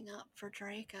standing up for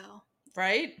Draco.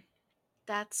 Right?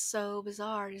 That's so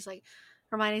bizarre. He's like,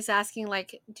 Hermione's asking,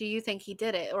 like, do you think he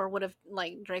did it? Or would have,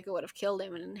 like, Draco would have killed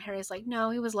him? And Harry's like, no,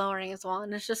 he was lowering his wand.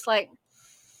 And it's just like,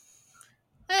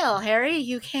 well, Harry,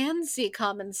 you can see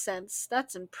common sense.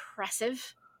 That's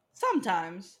impressive.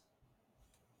 Sometimes.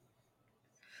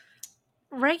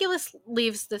 Regulus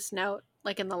leaves this note,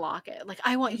 like, in the locket. Like,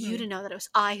 I want you Mm-hmm. to know that it was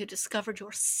I who discovered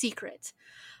your secret.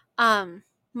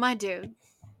 My dude,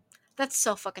 that's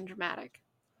so fucking dramatic.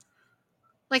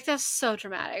 Like, that's so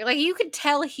dramatic. Like, you could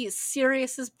tell he's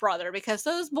Sirius's brother because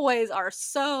those boys are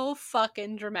so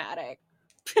fucking dramatic.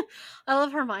 I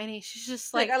love Hermione. She's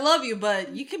just Like like, I love you,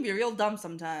 but you can be real dumb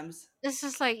sometimes. it's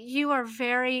just like, you are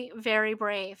very, very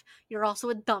brave. You're also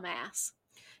a dumbass.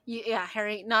 Yeah,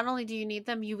 Harry, not only do you need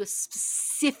them, you would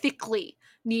specifically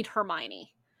need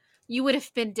Hermione. You would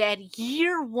have been dead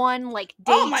year one, like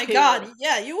Oh day my two, god,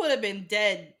 yeah, you would have been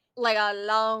dead. like a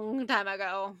long time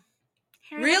ago.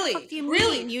 Harry, what the fuck Really, do you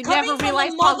really. mean? You Coming never from a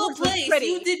realized muggle Hogwarts was place, pretty.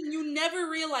 you never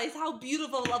realized how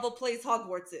beautiful of a place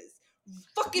Hogwarts is.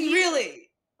 Fucking You, really.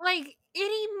 like,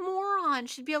 any moron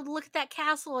should be able to look at that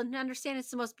castle and understand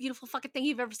it's the most beautiful fucking thing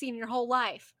you've ever seen in your whole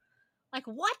life. Like,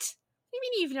 what? What do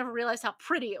you mean you've never realized how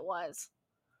pretty it was?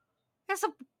 That's a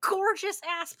gorgeous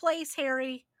ass place,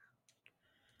 Harry.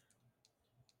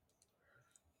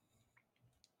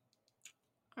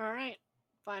 All right.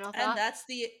 Final And thoughts. that's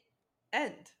the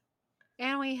end.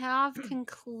 And we have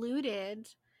concluded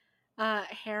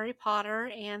Harry Potter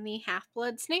and the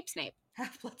Half-Blood Snape.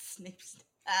 Half-Blood Snape's.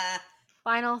 Ah.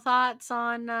 Final thoughts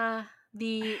on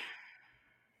the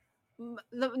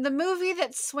movie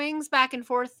that swings back and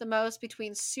forth the most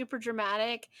between super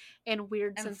dramatic and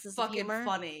weird And senses of fucking humor.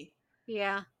 funny.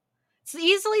 Yeah. It's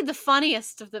easily the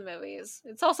funniest of the movies.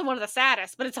 It's also one of the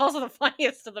saddest, but it's also the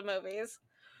funniest of the movies.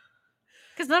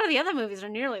 Because none of the other movies are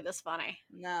nearly this funny.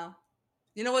 No.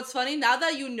 You know what's funny? Now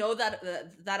that you know that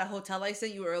a hotel I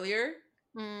sent you earlier,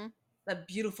 Mm, that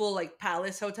beautiful like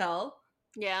palace hotel,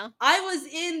 yeah. I was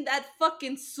in that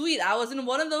fucking suite. I was in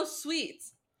one of those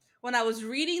suites when I was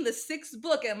reading the sixth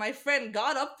book, and my friend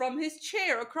got up from his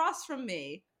chair across from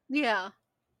me, Yeah.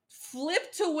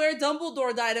 flipped to where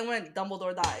Dumbledore died, and went,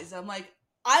 Dumbledore dies. I'm like,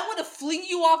 I want to fling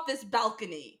you off this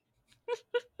balcony.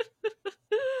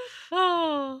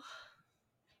 Oh,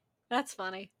 that's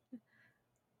funny.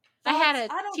 I had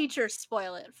Thoughts? a I don't. teacher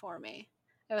spoil it for me.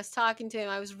 I was talking to him.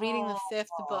 I was reading the Oh, fifth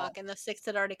book, and the sixth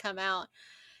had already come out.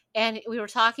 And we were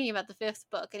talking about the fifth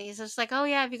book, and he's just like, "Oh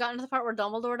yeah, have you gotten to the part where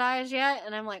Dumbledore dies yet?"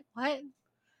 And I'm like, "What?"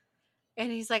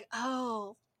 And he's like,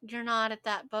 "Oh, you're not at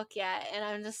that book yet." And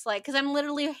I'm just like, because I'm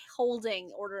literally holding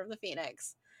Order of the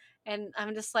Phoenix, and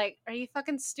I'm just like, "Are you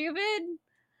fucking stupid?"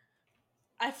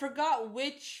 I forgot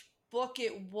which book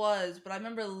it was, but I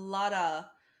remember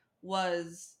Lada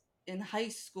was in high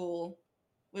school.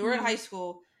 We were in Hmm. high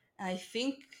school, and I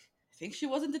think think she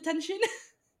was in detention.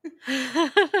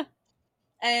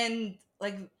 And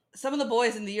like some of the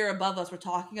boys in the year above us were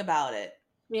talking about it.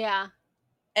 Yeah.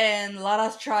 And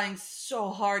Lara's trying so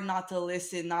hard not to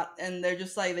listen, and they're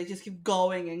just like they just keep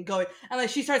going and going. And like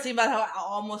she starts thinking about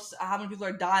how many people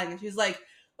are dying, and she's like,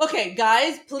 "Okay,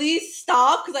 guys, please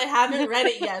stop because I haven't read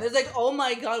it yet." It's like, "Oh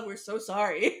my god, we're so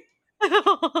sorry." At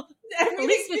least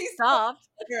Everything's they being so stopped.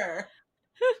 sure.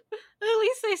 At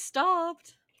least they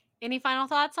stopped. Any final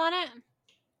thoughts on it?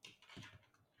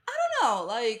 I don't know,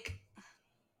 like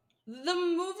the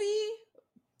movie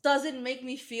doesn't make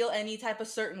me feel any type of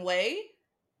certain way,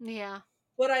 Yeah.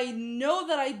 but I know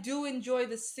that I do enjoy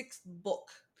the sixth book,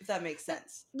 if that makes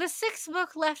sense. The sixth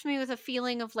book left me with a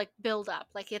feeling of like build up,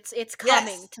 like it's coming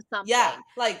Yes. to Yeah. something.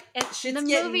 Like And shit's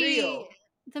getting real.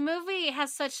 the movie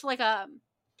has such like a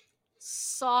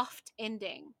soft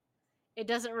ending. It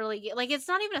doesn't really get like it's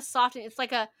not even a soft. It's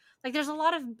like a like there's a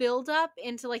lot of build up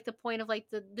into like the point of like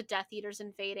the Death Eaters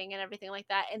invading and everything like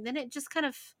that, and then it just kind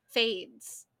of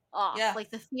fades off. Yeah.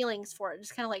 Like the feelings for it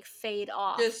just kind of like fade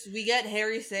off. Just we get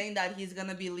Harry saying that he's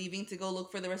gonna be leaving to go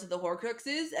look for the rest of the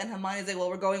Horcruxes, and Hermione's like, "Well,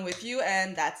 we're going with you,"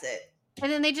 and that's it.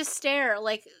 And then they just stare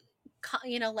like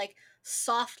like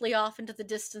softly off into the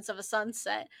distance of a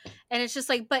sunset. And it's just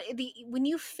like but the when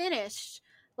you finished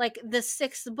like the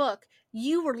sixth book,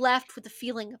 you were left with the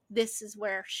feeling of this is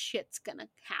where shit's gonna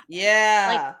happen. Like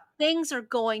Yeah. things are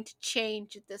going to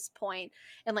change at this point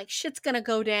and like shit's gonna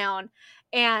go down.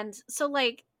 And so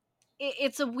like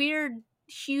it's a weird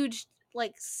huge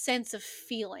like sense of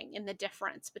feeling in the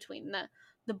difference between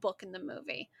the book and the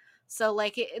movie. So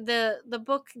like the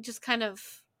book just kind of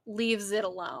leaves it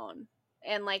alone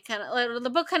and like kind of the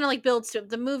book kind of like builds to it.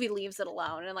 The movie leaves it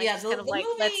alone and like Yeah. just kind of The like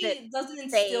lets it movie doesn't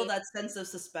instill fade. that sense of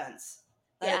suspense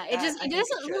Yeah, it just I it think it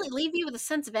doesn't should. really leave you with a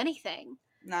sense of anything.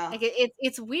 No. Like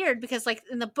it's weird because like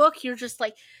in the book you're just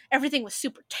like everything was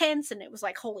super tense and it was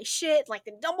like holy shit like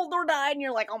then Dumbledore died and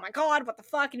you're like oh my god what the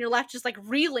fuck and you're left just like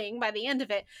reeling by the end of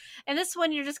it. And this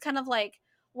one you're just kind of like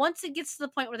once it gets to the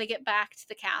point where they get back to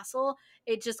the castle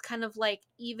it just kind of like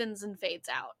evens and fades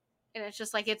out. And it's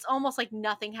just like it's almost like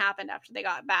nothing happened after they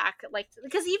got back like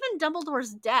because even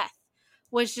Dumbledore's death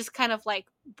was just kind of like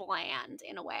bland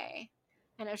in a way.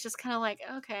 And it was just kind of like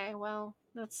okay well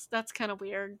that's kind of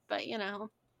weird but you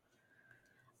know.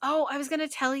 Oh, I was gonna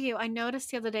tell you. I noticed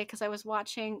the other day because I was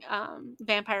watching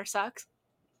Vampire Sucks.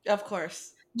 Of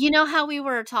course. You know how we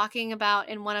were talking about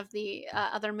in one of the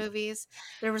other movies,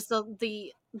 there was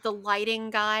the lighting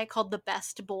guy called the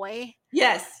Best Boy.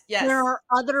 Yes. There Yes. are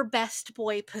other Best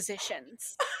Boy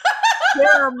positions.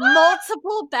 There are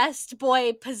multiple Best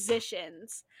Boy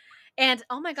positions, and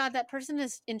oh my god, that person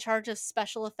is in charge of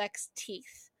special effects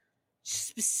teeth.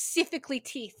 Specifically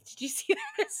teeth. Did you see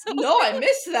that? It's so No, I weird.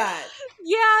 missed that.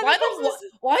 Yeah, that person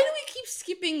is Why do we keep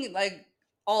skipping like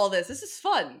all this? This is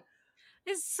fun.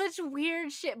 it's such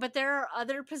weird shit, but there are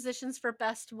other positions for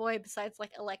best boy besides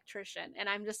like electrician, and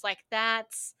I'm just like,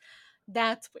 that's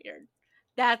weird.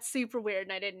 That's super weird,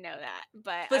 and I didn't know that.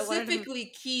 But I wanted to, Specifically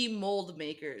key mold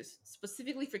makers.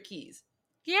 Specifically for keys.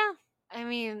 yeah. I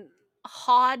mean,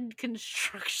 hod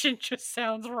construction just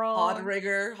sounds Hod wrong.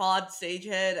 rigger, Hod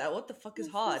stagehead. What the fuck is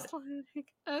It's Hod? just like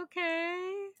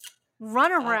okay. Uh,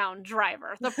 Runaround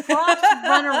driver, the props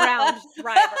runaround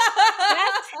driver.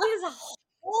 That's his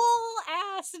whole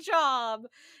ass job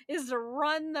is to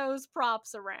run those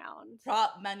props around.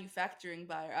 Prop manufacturing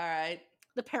buyer. All right.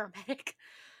 The paramedic.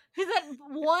 He's that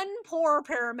one poor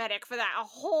paramedic for that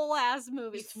whole ass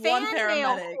movie. Just one Fan mail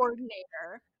paramedic.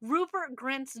 coordinator. Rupert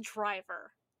Grint's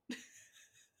driver.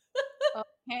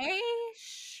 Okay,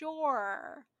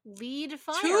 sure. Lead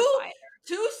firefighter.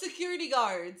 Two security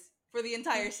guards for the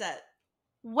entire set.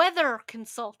 Weather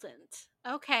consultant.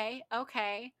 Okay.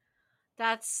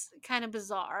 That's kind of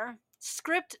bizarre.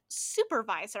 Script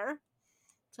supervisor.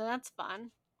 So that's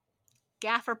fun.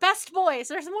 Gaffer. Best boys.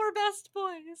 There's more best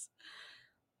boys.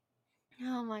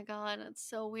 Oh my god, it's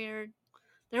so weird.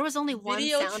 There was only one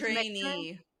Video sound mixer.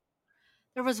 trainee.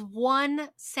 There was one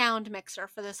sound mixer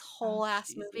for this Oh, whole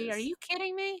ass movie. Are Jesus. you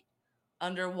kidding me?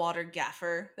 Underwater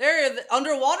gaffer. There, the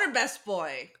underwater best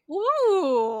boy.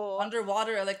 Ooh.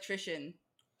 Underwater electrician.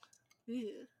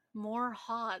 Ew. More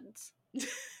HODs.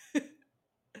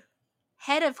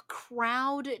 Head of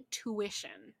crowd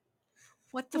tuition.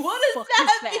 What the What does fuck that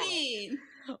is that? mean?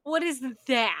 What is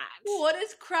that? What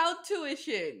is crowd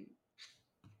tuition?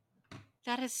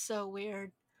 That is so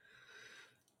weird.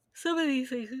 Some of these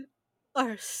things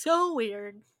are so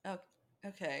weird. Oh,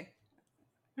 okay.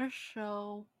 There's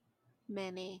so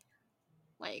many,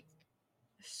 like,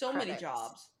 So many credits.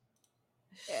 jobs.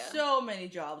 Yeah. so many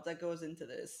jobs that goes into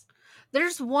this.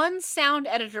 There's one sound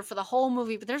editor for the whole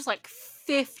movie, but there's like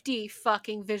 50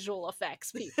 fucking visual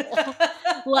effects people.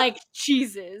 Like,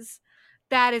 Jesus.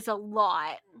 That is a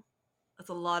lot. That's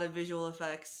a lot of visual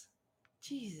effects.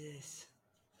 Jesus.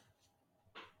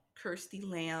 Kirsty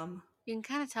Lamb. You can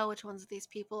kind of tell which ones of these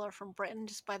people are from Britain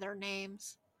just by their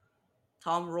names.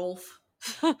 Tom Rolfe.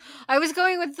 I was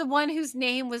going with the one whose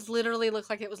name was literally looked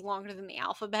like it was longer than the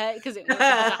alphabet because it was a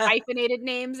bunch of hyphenated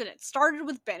names and it started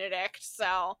with Benedict.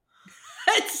 So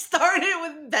It started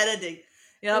with Benedict.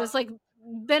 it Yep. was like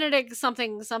Benedict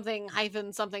something something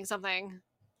hyphen something something.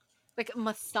 Like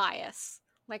Matthias.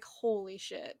 Like holy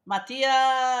shit.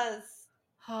 Matthias.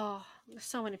 Oh, there's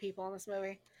so many people in this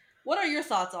movie. What are your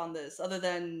thoughts on this, other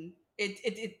than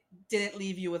it didn't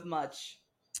leave you with much?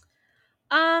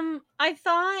 I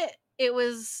thought it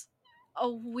was a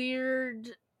weird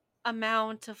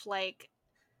amount of like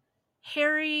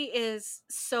Harry is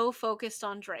so focused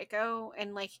on Draco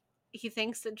and like he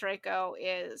thinks that Draco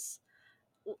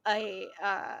a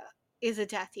is a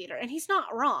Death Eater and he's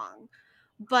not wrong.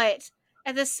 But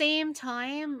at the same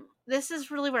time, this is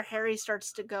really where Harry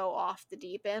starts to go off the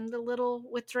deep end a little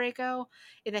with Draco,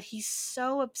 in that he's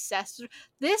so obsessed.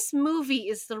 This movie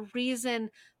is the reason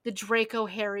the Draco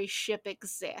Harry ship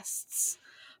exists.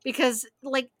 Because,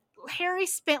 like, Harry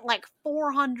spent like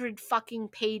 400 fucking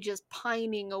pages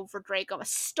pining over Draco,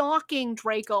 stalking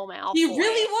Draco He Malfoy.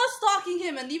 really was stalking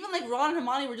him, and even like Ron and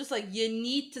Hermione were just like, "You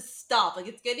need to stop. Like,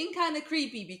 it's getting kind of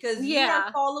creepy because you are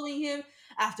Yeah. following him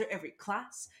after every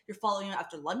class. You're following him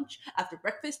after lunch, after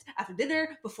breakfast, after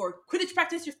dinner, before Quidditch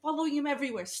practice. You're following him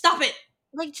everywhere. Stop it!"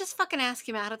 Like, just fucking ask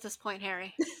him out at this point,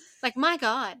 Harry. Like, my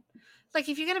God. Like,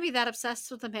 if you're gonna be that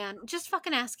obsessed with the man, just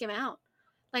fucking ask him out.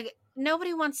 Like,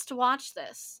 nobody wants to watch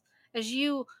this. As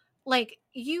you, like,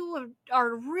 you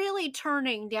are really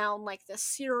turning down, like, the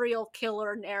serial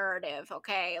killer narrative,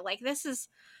 okay? Like, this is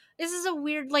a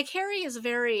weird, like, Harry is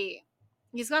very,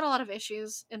 he's got a lot of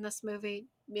issues in this movie,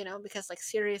 you know, because, like,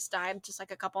 Sirius died just,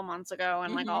 like, a couple months ago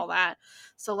and, like, Mm-hmm. all that.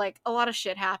 So, like, a lot of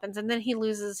shit happens. And then he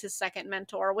loses his second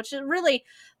mentor, which is really,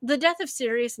 the death of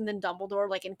Sirius and then Dumbledore,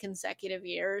 like, in consecutive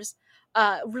years,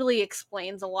 really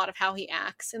explains a lot of how he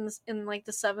acts in this, in like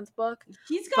the seventh book.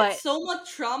 He's got But so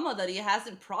much trauma that he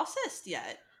hasn't processed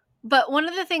yet. one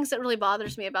of the things that really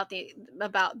bothers me about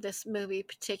this movie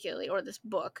particularly, or this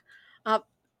book, uh,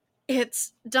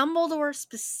 it's Dumbledore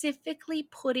specifically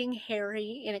putting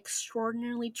Harry in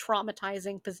extraordinarily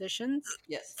traumatizing positions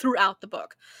Yes. throughout the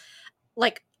book.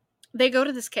 Like, they go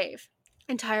to this cave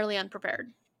entirely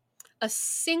unprepared. A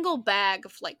single bag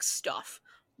of like stuff,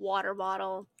 water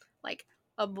bottle, like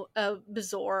a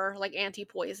Bezoar, like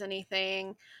anti-poisony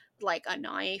thing, like a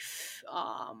knife,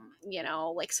 you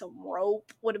know, like some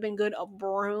rope would have been good, a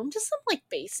broom, just some like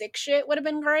basic shit would have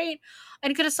been great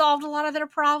and could have solved a lot of their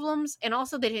problems. And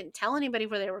also they didn't tell anybody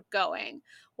where they were going.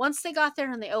 Once they got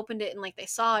there and they opened it and like they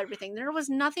saw everything, there was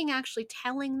nothing actually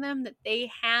telling them that they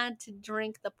had to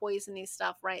drink the poisony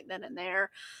stuff right then and there.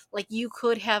 Like, you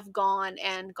could have gone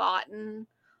and gotten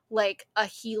like a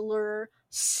healer,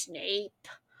 Snape,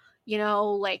 you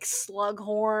know, like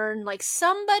Slughorn, like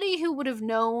somebody who would have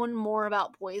known more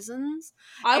about poisons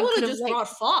I and would could have have just like, brought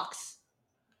Fox.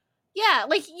 yeah,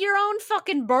 like your own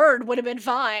fucking bird would have been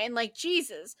fine, like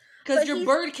Jesus. Because But your he's,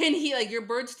 bird can heal, like your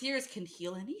bird's tears can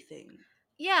heal anything.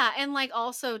 yeah, and like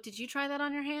also, did you try that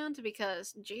on your hand?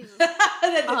 Because Jesus.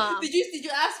 did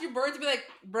you ask your bird to be like,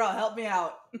 bro, help me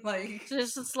out? Like, So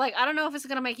it's just like, I don't know if it's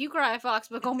gonna make you cry, Fox,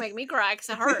 but go make me cry because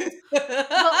it hurts.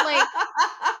 But like,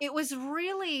 it was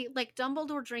really like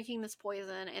Dumbledore drinking this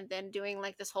poison and then doing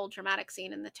like this whole dramatic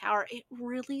scene in the tower. It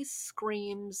really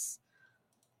screams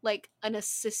like an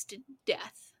assisted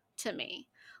death to me.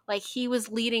 Like, he was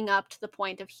leading up to the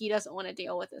point of he doesn't want to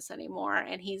deal with this anymore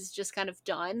and he's just kind of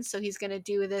done. So he's going to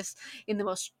do this in the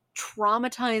most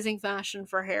traumatizing fashion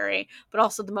for Harry, but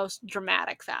also the most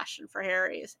dramatic fashion for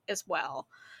Harry as well.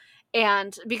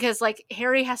 And because like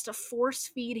Harry has to force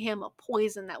feed him a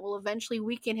poison that will eventually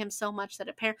weaken him so much that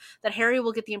that Harry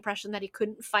will get the impression that he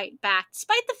couldn't fight back,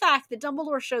 despite the fact that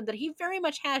Dumbledore showed that he very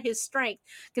much had his strength,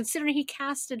 considering he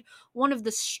casted one of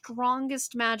the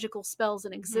strongest magical spells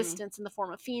in Mhm. existence in the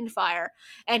form of fiend fire,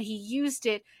 and he used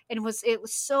it and it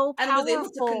was so And was able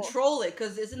to powerful. control it,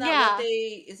 because Yeah,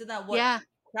 isn't that what yeah,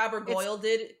 Crabber it's Goyle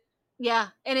did? yeah,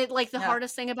 and it like the Yeah,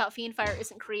 hardest thing about fiend fire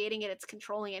isn't creating it, it's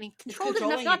controlling it. And he it's controlled it enough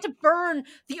controlling not it. to burn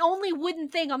the only wooden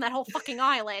thing on that whole fucking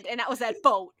island, and that was that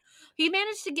boat. He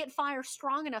managed to get fire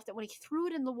strong enough that when he threw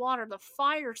it in the water, the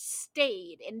fire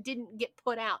stayed and didn't get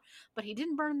put out, but he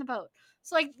didn't burn the boat.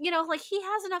 So like, you know, like he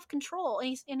has enough control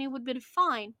and he would have been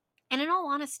fine. And in all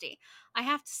honesty, I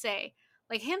have to say,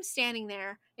 Like him standing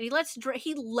there, and he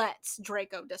lets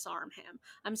Draco disarm him.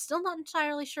 I'm still not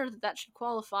entirely sure that should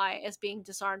qualify as being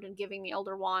disarmed and giving the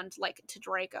Elder Wand like to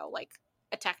Draco, like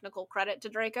a technical credit to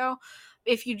Draco,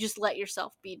 if you just let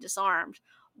yourself be disarmed.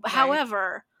 Right.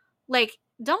 However, like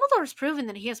Dumbledore's proven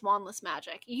that he has wandless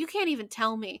magic. You can't even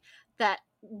tell me that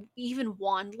even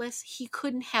wandless, he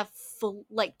couldn't have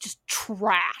just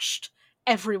trashed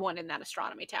everyone in that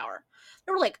astronomy tower.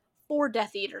 There were like 4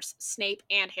 Death Eaters, Snape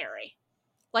and Harry.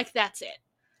 Like that's it.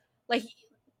 Like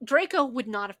Draco would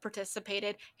not have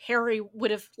participated. Harry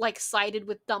would have like sided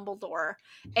with Dumbledore,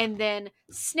 and then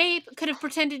Snape could have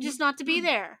pretended just not to be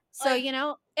there. So Like,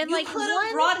 and you like could have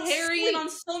one brought Harry in sweep. on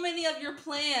so many of your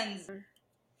plans.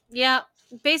 Yeah,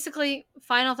 basically,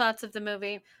 final thoughts of the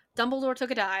movie. Dumbledore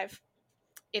took a dive.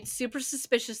 It's super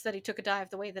suspicious that he took a dive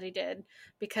the way that he did,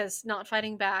 because not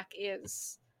fighting back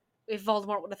is, if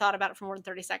Voldemort would have thought about it for more than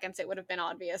 30 seconds, it would have been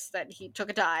obvious that he took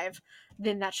a dive.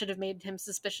 Then that should have made him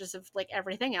suspicious of like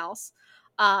everything else.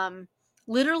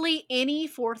 Literally any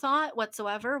forethought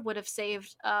whatsoever would have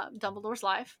saved Dumbledore's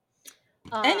life.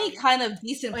 Any kind of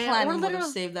decent Or planning would have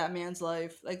literally, saved that man's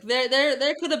life. Like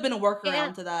there could have been a and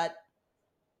workaround to that.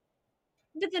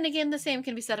 but then again, the same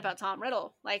can be said about Tom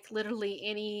Riddle. Like literally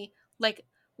any like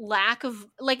lack of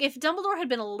like, if Dumbledore had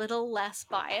been a little less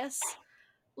biased,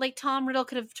 like Tom Riddle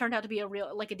could have turned out to be a Yeah.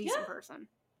 decent person,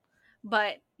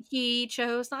 but he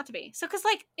chose not to be. So, because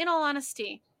like in all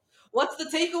honesty, What's the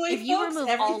if takeaway, you folks? remove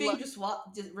Everything just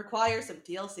requires some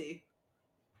TLC.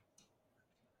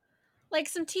 like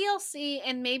some TLC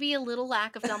and maybe a little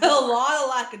lack of A Dumbledore, lot of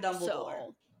lack of Dumbledore.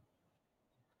 so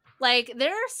like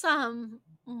there are some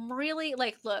really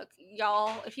like, look,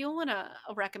 y'all, if you want a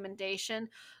recommendation,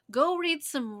 go read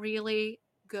some really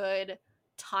good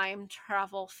time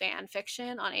travel fan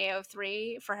fiction on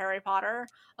AO3 for Harry Potter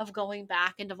of going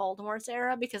back into Voldemort's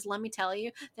era, because let me tell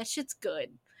you, that shit's good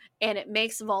and it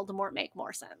makes Voldemort make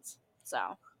more sense.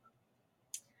 So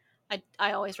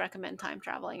I always recommend time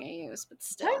traveling AUs, but Time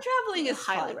still traveling is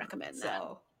highly fun. recommend that.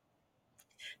 So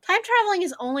Time traveling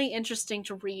is only interesting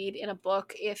to read in a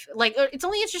book if like, it's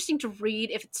only interesting to read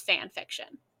if it's fan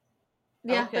fiction.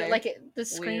 Yeah, okay. the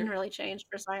screen Weird. really changed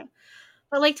for a second.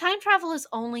 But like time travel is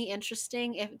only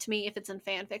interesting to me if it's in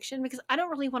fan fiction, because I don't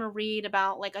really want to read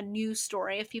about like a new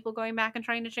story of people going back and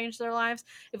trying to change their lives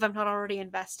if I'm not already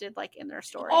invested like in their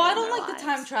story Oh, or I in their don't like the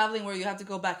time lives. traveling where you have to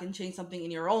go back and change something in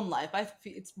your own life.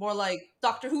 It's more like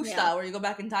Doctor Who Yeah. style, where you go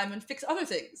back in time and fix other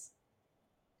things.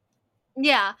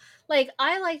 Yeah, like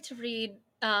I like to read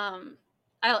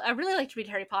I really like to read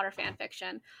Harry Potter fan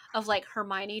fiction of like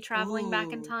Hermione traveling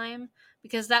back in Ooh. time,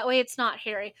 because that way it's not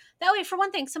Harry. That way, for one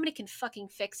thing, somebody can fucking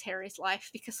fix Harry's life,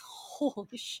 because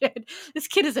holy shit, this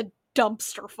kid is a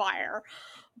dumpster fire.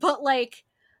 But like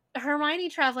Hermione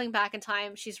traveling back in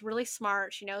time, she's really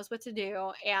smart, she knows what to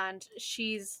do, and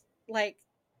she's like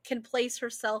can place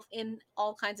herself in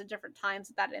all kinds of different times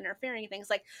without interfering in things.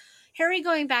 Like Harry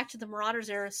going back to the Marauders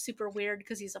era is super weird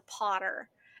because he's a Potter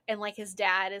and like his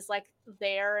dad is like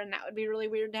there, and that would be really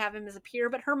weird to have him as a peer,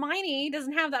 but Hermione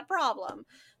doesn't have that problem.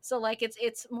 So like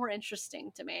it's more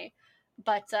interesting to me.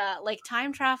 But like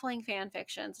time traveling fan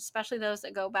fictions, especially those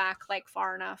that go back like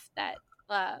far enough that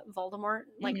Voldemort,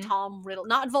 like Mm-hmm. Tom Riddle,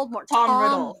 not Voldemort, Tom Tom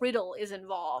Riddle. Riddle is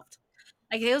involved.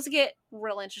 Like those get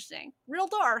real interesting, real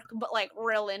dark, but like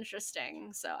real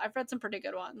interesting. So I've read some pretty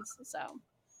good ones. So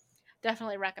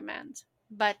definitely recommend.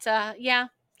 But yeah,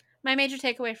 my major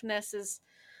takeaway from this is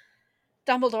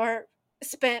Dumbledore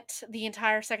spent the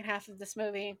entire second half of this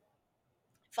movie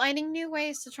finding new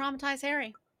ways to traumatize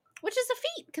Harry, which is a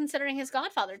feat considering his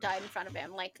godfather died in front of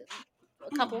him like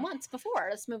a couple months before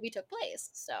this movie took place.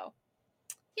 So,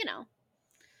 you know,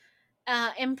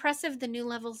 impressive the new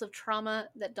levels of trauma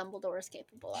that Dumbledore is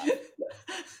capable of.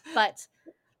 But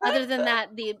other than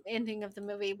that, the ending of the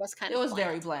movie was kind It of was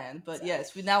very bland. bland, but So,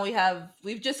 yes,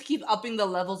 we've just keep upping the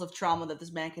levels of trauma that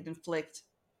this man can inflict,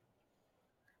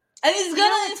 and he's you know gonna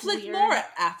what's inflict more weird?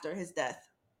 after his death.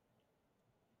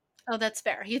 Oh, that's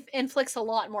fair. He inflicts a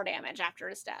lot more damage after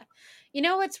his death. You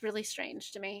know what's really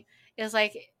strange to me is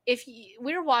like if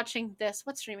we're watching this,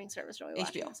 what streaming service are we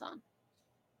watching HBO. this on?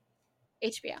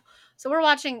 HBO. So we're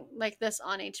watching like this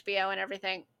on HBO and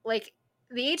everything. Like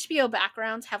the HBO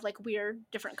backgrounds have like weird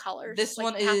different colors. This Like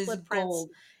one is Half-Blood Prince gold.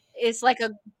 is like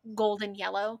a golden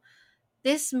yellow.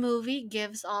 This movie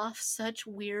gives off such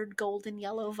weird golden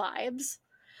yellow vibes.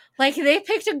 Like they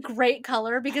picked a great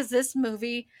color because this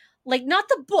movie, like not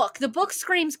the book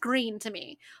screams green to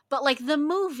me, but like the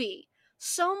movie,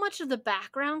 so much of the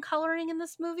background coloring in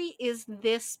this movie is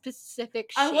this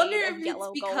specific I wonder shade of if it's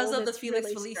yellow because gold. of the It's Felix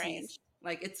really Felicis. strange.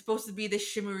 Like it's supposed to be this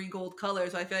shimmery gold color,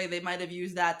 so I feel like they might have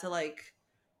used that to like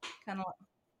Kind of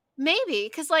Maybe,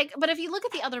 because like, but if you look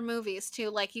at the other movies too,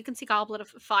 like you can see Goblet of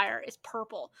Fire is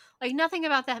purple. Like nothing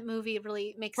about that movie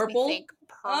really makes me purple. think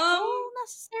purple Um,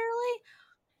 necessarily.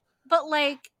 But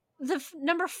like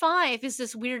number 5 is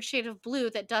this weird shade of blue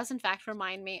that does in fact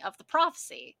remind me of the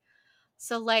prophecy.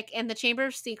 So like, and the Chamber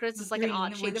of Secrets the is like an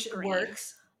odd green, shade which of green.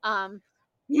 works. Um,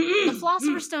 the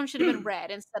Philosopher's Stone should have been red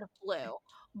instead of blue,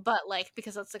 but like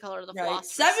because that's the color of the Right.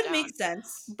 Philosopher's 7 Stone. makes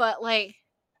sense. But like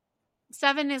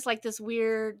 7 is like this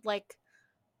weird like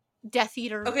Death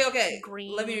Eater Okay.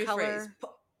 Let me green rephrase. color.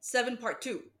 7 part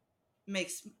 2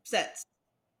 makes sense.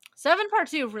 7 part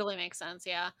 2 really makes sense,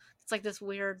 yeah. It's like this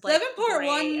weird, like, 7 part gray,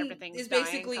 1 everything's is dying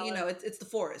basically, color. it's the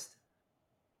forest.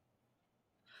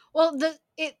 Well,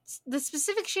 it's the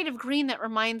specific shade of green that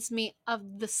reminds me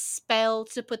of the spell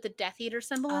to put the Death Eater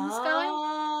symbol in the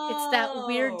sky. It's that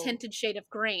weird Oh. tinted shade of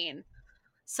green.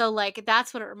 So, like,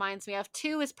 that's what it reminds me of.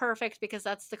 2 is perfect because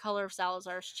that's the color of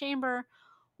Salazar's chamber.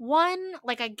 1,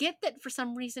 like, I get that for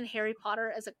some reason Harry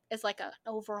Potter as like an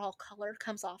overall color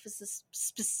comes off as this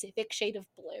specific shade of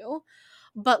blue.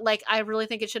 But like, I really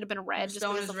think it should have been Her red just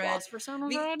stone because the is red. Philosopher's Stone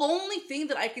was The red. only thing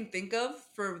that I can think of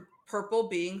for purple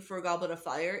being for Goblet of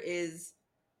Fire is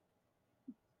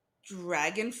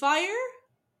dragon fire.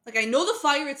 Like I know the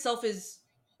fire itself is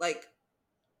like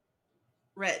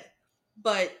red,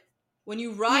 but when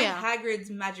you ride Yeah, Hagrid's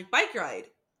magic bike ride,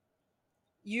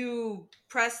 you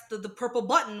press the purple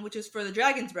button, which is for the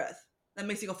dragon's breath. That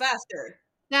makes you go faster.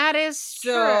 that is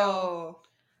true. So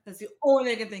that's the only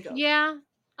thing I can think of. Yeah,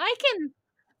 I can.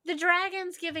 The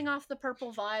dragons giving off the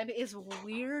purple vibe is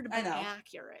weird I but know.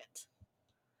 accurate.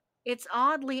 It's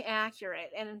oddly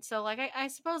accurate, and so like I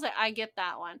suppose I get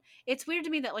that one. It's weird to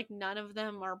me that like none of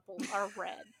them are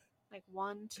red. Like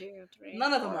one, two, three,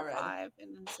 None of them are four, red. five,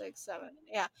 and then 6, 7.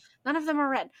 Yeah, none of them are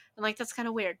red, and like that's kind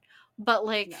of weird. But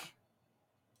like, No.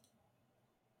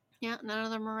 yeah, none of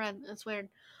them are red. It's weird.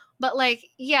 But like,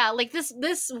 yeah, like this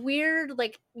weird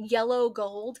like yellow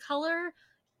gold color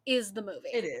is the It movie.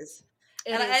 is.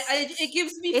 It And is it 6.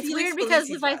 gives me It's Felix weird because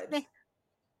Felicis if I vibes. think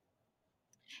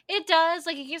it does,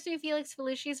 like it gives me Felix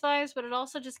Felicis vibes, but it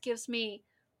also just gives me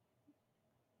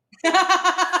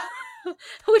black.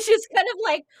 Which is kind of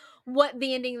like what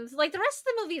the ending is like. The rest of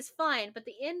the movie is fine, but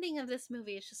the ending of this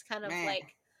movie is just kind of Meh.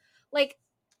 like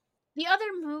the other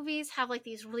movies have like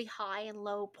these really high and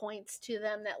low points to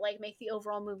them that like make the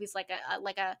overall movies like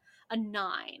a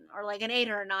 9 or like an 8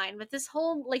 or a 9. But this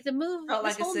whole like Felt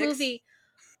this like a whole 6. movie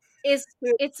it's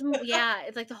yeah,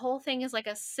 it's like the whole thing is like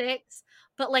a 6,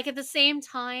 but like at the same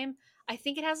time, I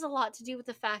think it has a lot to do with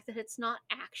the fact that it's not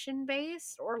action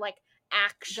based or like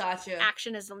Gotcha.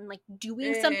 action is like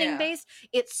doing something Yeah. based.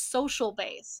 It's social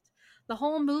based. The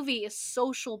whole movie is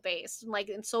social based and like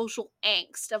in social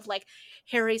angst of like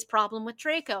Harry's problem with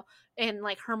Draco and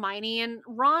like Hermione and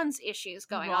Ron's issues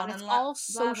going on. Ron It's and all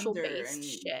social Lavender based and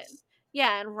shit.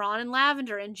 Yeah, and Ron and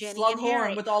Lavender and Jenny and Slughorn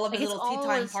Harry. with all of Like his it's little tea all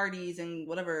time is parties and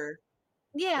whatever.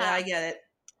 Yeah, I yeah. get it.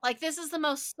 Like this is the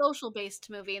most social based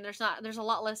movie and there's a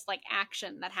lot less like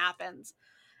action that happens.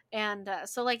 And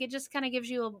so like it just kind of gives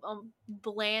you a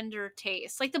blander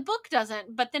taste. Like the book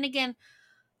doesn't, but then again,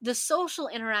 the social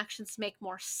interactions make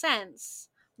more sense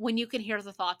when you can hear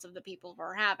the thoughts of the people who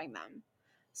are having them.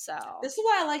 This is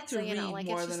why I like So to you know, read like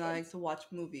more it's than just I like it's to watch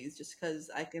movies, just because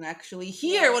I can actually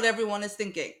hear yeah. what everyone is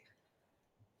thinking.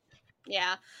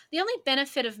 Yeah. The only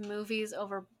benefit of movies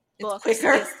over It's books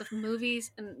quicker. is the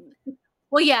movies and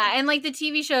well, yeah, and like the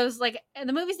TV shows, like and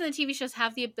the movies and the TV shows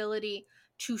have the ability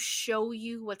to show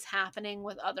you what's happening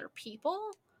with other people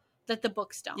that the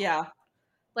books don't. Yeah,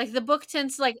 Like the book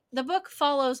tends like the book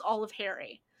follows all of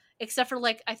Harry, except for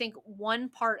like I think one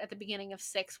part at the beginning of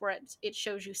 6 where it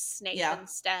shows you Snape yeah,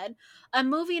 instead. A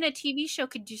movie and a TV show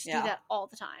could just do yeah. that all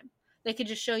the time. They could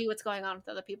just show you what's going on with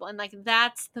other people, and like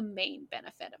that's the main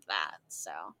benefit of that.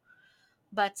 So,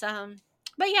 but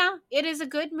but yeah, it is a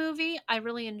good movie. I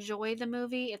really enjoy the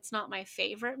movie. It's not my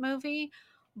favorite movie,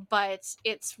 but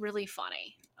it's really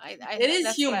funny. It is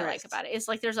That's what I humorous. like about it. It's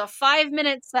like there's a 5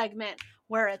 minute segment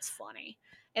where it's funny.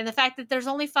 And the fact that there's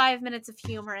only 5 minutes of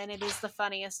humor and it is the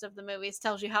funniest of the movies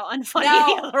tells you how unfunny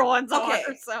the Now, other ones are. okay.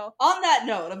 So On that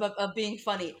note of being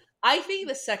funny, I think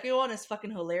the second one is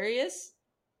fucking hilarious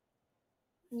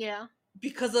yeah.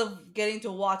 because of getting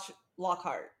to watch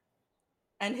Lockhart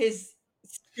and his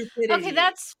Okay, stupidity. Like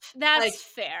that's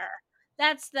fair.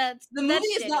 the movie That's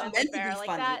is not genuinely meant to be fair. Like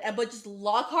funny, that but just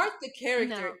Lockhart, the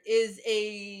character, no. is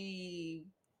a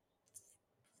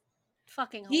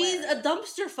Fucking he's a hilarious.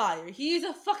 dumpster fire. He's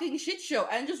a fucking shit show,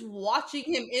 and just watching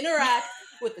him interact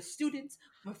with the students,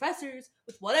 professors,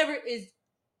 with whatever is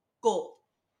gold.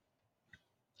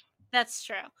 That's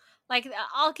true. Like,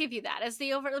 I'll give you that as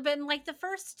the over. But like the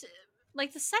first,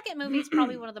 like the second movie is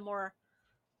probably one of the more,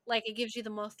 like, it gives you the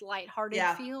most lighthearted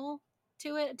Yeah. feel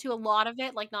to it. To a lot of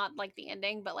it, like not like the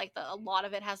ending, but like a lot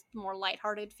of it has more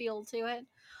lighthearted feel to it.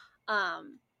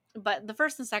 Um, but the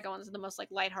first and second ones are the most like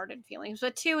lighthearted feelings.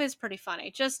 But 2 is pretty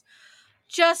funny. Just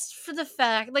for the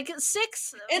fact, like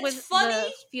 6 It's with funny.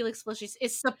 the Felix Felicis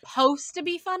is supposed to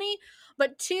be funny,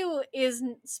 but 2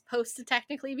 isn't supposed to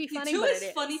technically be See, funny, 2 but it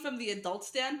is funny is. from the adult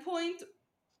standpoint.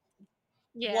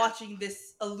 Yeah. Watching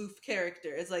this aloof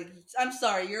character, it's like, I'm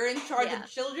sorry, you're in charge of Yeah.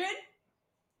 children?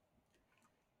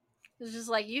 It's just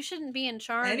like you shouldn't be in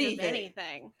charge of Anything.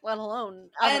 anything, let alone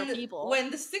other And people.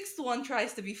 when the sixth one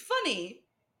tries to be funny,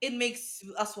 it makes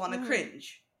us want to Mhm.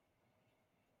 cringe.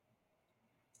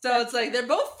 So That's it's like, fair. they're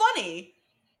both funny,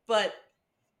 but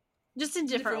Just in in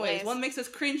different different ways. ways. One makes us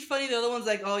cringe funny, the other one's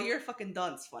like, oh, you're a fucking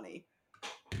dunce funny.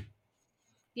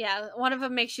 Yeah, one of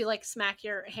them makes you like smack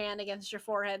your hand against your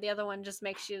forehead. The other one just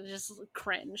makes you just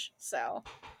cringe. So,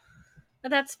 but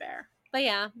that's fair. But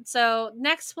yeah, so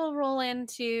next we'll roll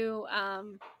into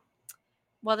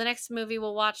well, the next movie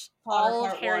we'll watch Potter all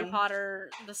of Part Harry 1. Potter,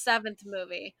 the 7th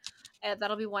movie.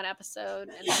 That'll be one episode,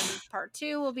 and then part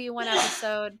 2 will be one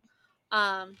episode.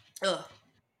 Um, Ugh.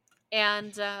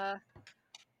 and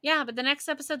yeah, but the next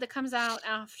episode that comes out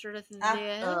after this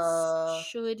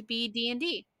should be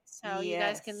D&D. So you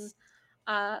guys can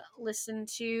Yes. listen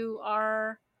to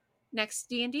our next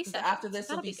D&D Because session. after So this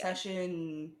will that'll be be good.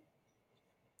 session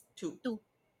 2. Two,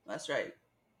 That's right.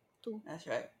 two. That's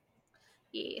right.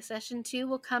 Yeah, session 2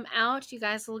 will come out. You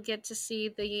guys will get to see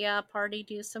the party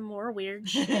do some more weird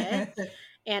shit.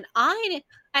 And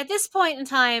at this point in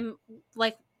time,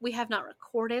 like, we have not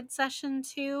recorded session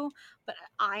 2, but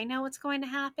I know what's going to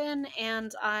happen,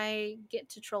 and I get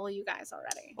to troll you guys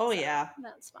already. Oh, So yeah.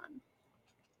 that's fun.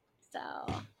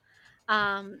 So,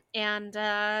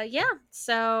 yeah.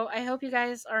 So I hope you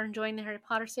guys are enjoying the Harry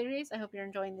Potter series. I hope you're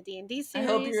enjoying the D&D I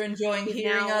hope series. you're enjoying We've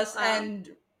hearing now, us and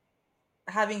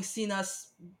having seen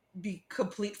us be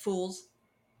complete fools.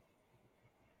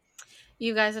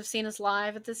 you guys have seen us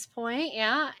live at this point,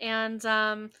 yeah, and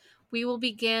we will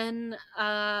begin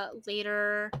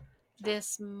later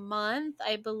this month,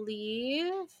 I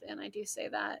believe, and I do say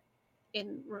that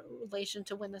in relation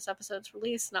to when this episode's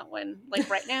released, not when, like,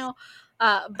 right now.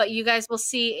 But you guys will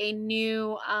see a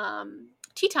new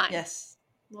tea time. Yes.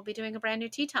 We'll be doing a brand new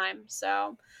tea time,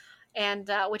 so, and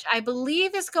which I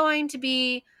believe is going to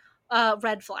be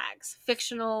red flags,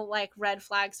 fictional, like red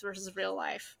flags versus real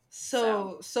life.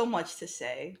 So much to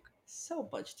say. So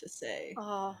much to say.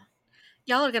 Oh,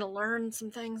 y'all are gonna learn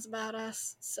some things about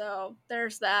us. So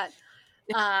there's that.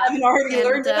 I haven't already And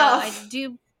learned enough.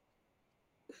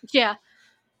 yeah,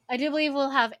 I do believe we'll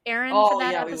have Aaron for Oh,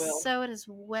 that yeah, we will. episode as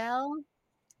well,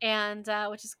 and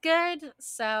which is good.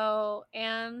 So,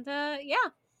 and yeah,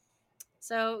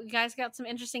 so you guys got some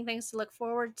interesting things to look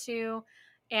forward to,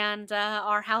 and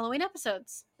our Halloween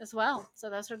episodes as well. So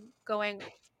those are going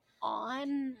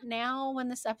on now when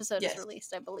this episode is Yes.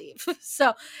 released, I believe.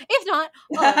 So if not,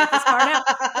 I'll edit this part out,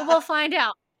 but we'll find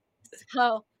out.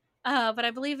 So, but I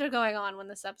believe they're going on when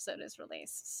this episode is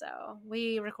released. So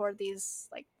we record these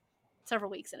like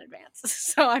several weeks in advance,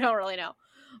 so I don't really know.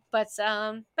 But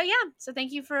yeah. So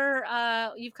thank you for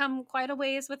you've come quite a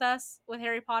ways with us with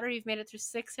Harry Potter. You've made it through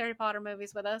 6 Harry Potter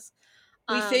movies with us.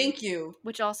 We thank you.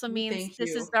 Which also We means thank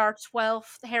this is you. our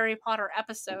 12th Harry Potter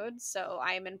episode. So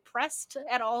I am impressed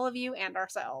at all of you and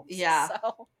ourselves. Yeah.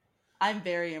 So I'm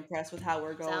very impressed with how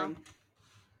we're going.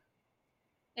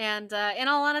 And in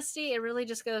all honesty, it really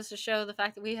just goes to show the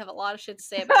fact that we have a lot of shit to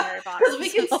say about Harry Potter. Because we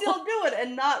can still do it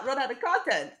and not run out of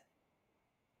content.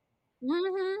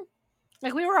 Mm-hmm.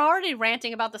 Like, we were already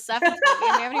ranting about the 7th movie,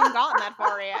 and we haven't even gotten that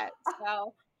far yet.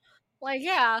 So, like,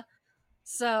 yeah.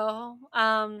 So,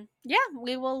 yeah,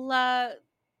 we will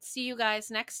see you guys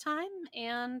next time.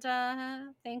 And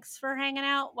thanks for hanging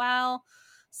out while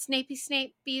Snape,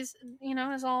 is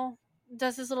all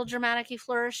does his little dramatic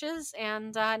flourishes.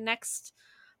 And next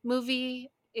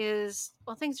movie is,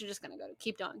 well, things are just gonna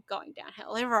keep going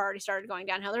downhill. They've already started going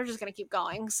downhill. They're just gonna keep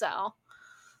going. So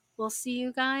we'll see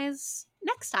you guys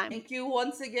next time. Thank you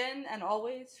once again and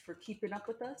always for keeping up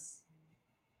with us.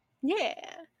 Yeah.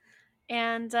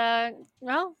 And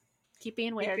well, keep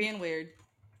being weird. Keep being weird.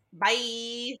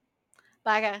 Bye.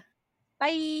 Bye, guys.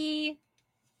 Bye.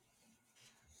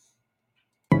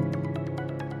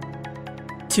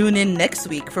 Tune in next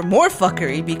week for more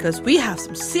fuckery because we have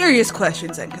some serious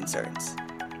questions and concerns.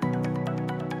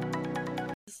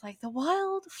 It's like the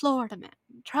wild Florida man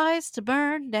tries to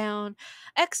burn down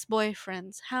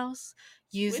ex-boyfriend's house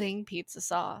using pizza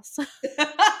sauce.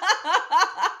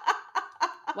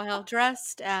 while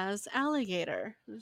dressed as alligator.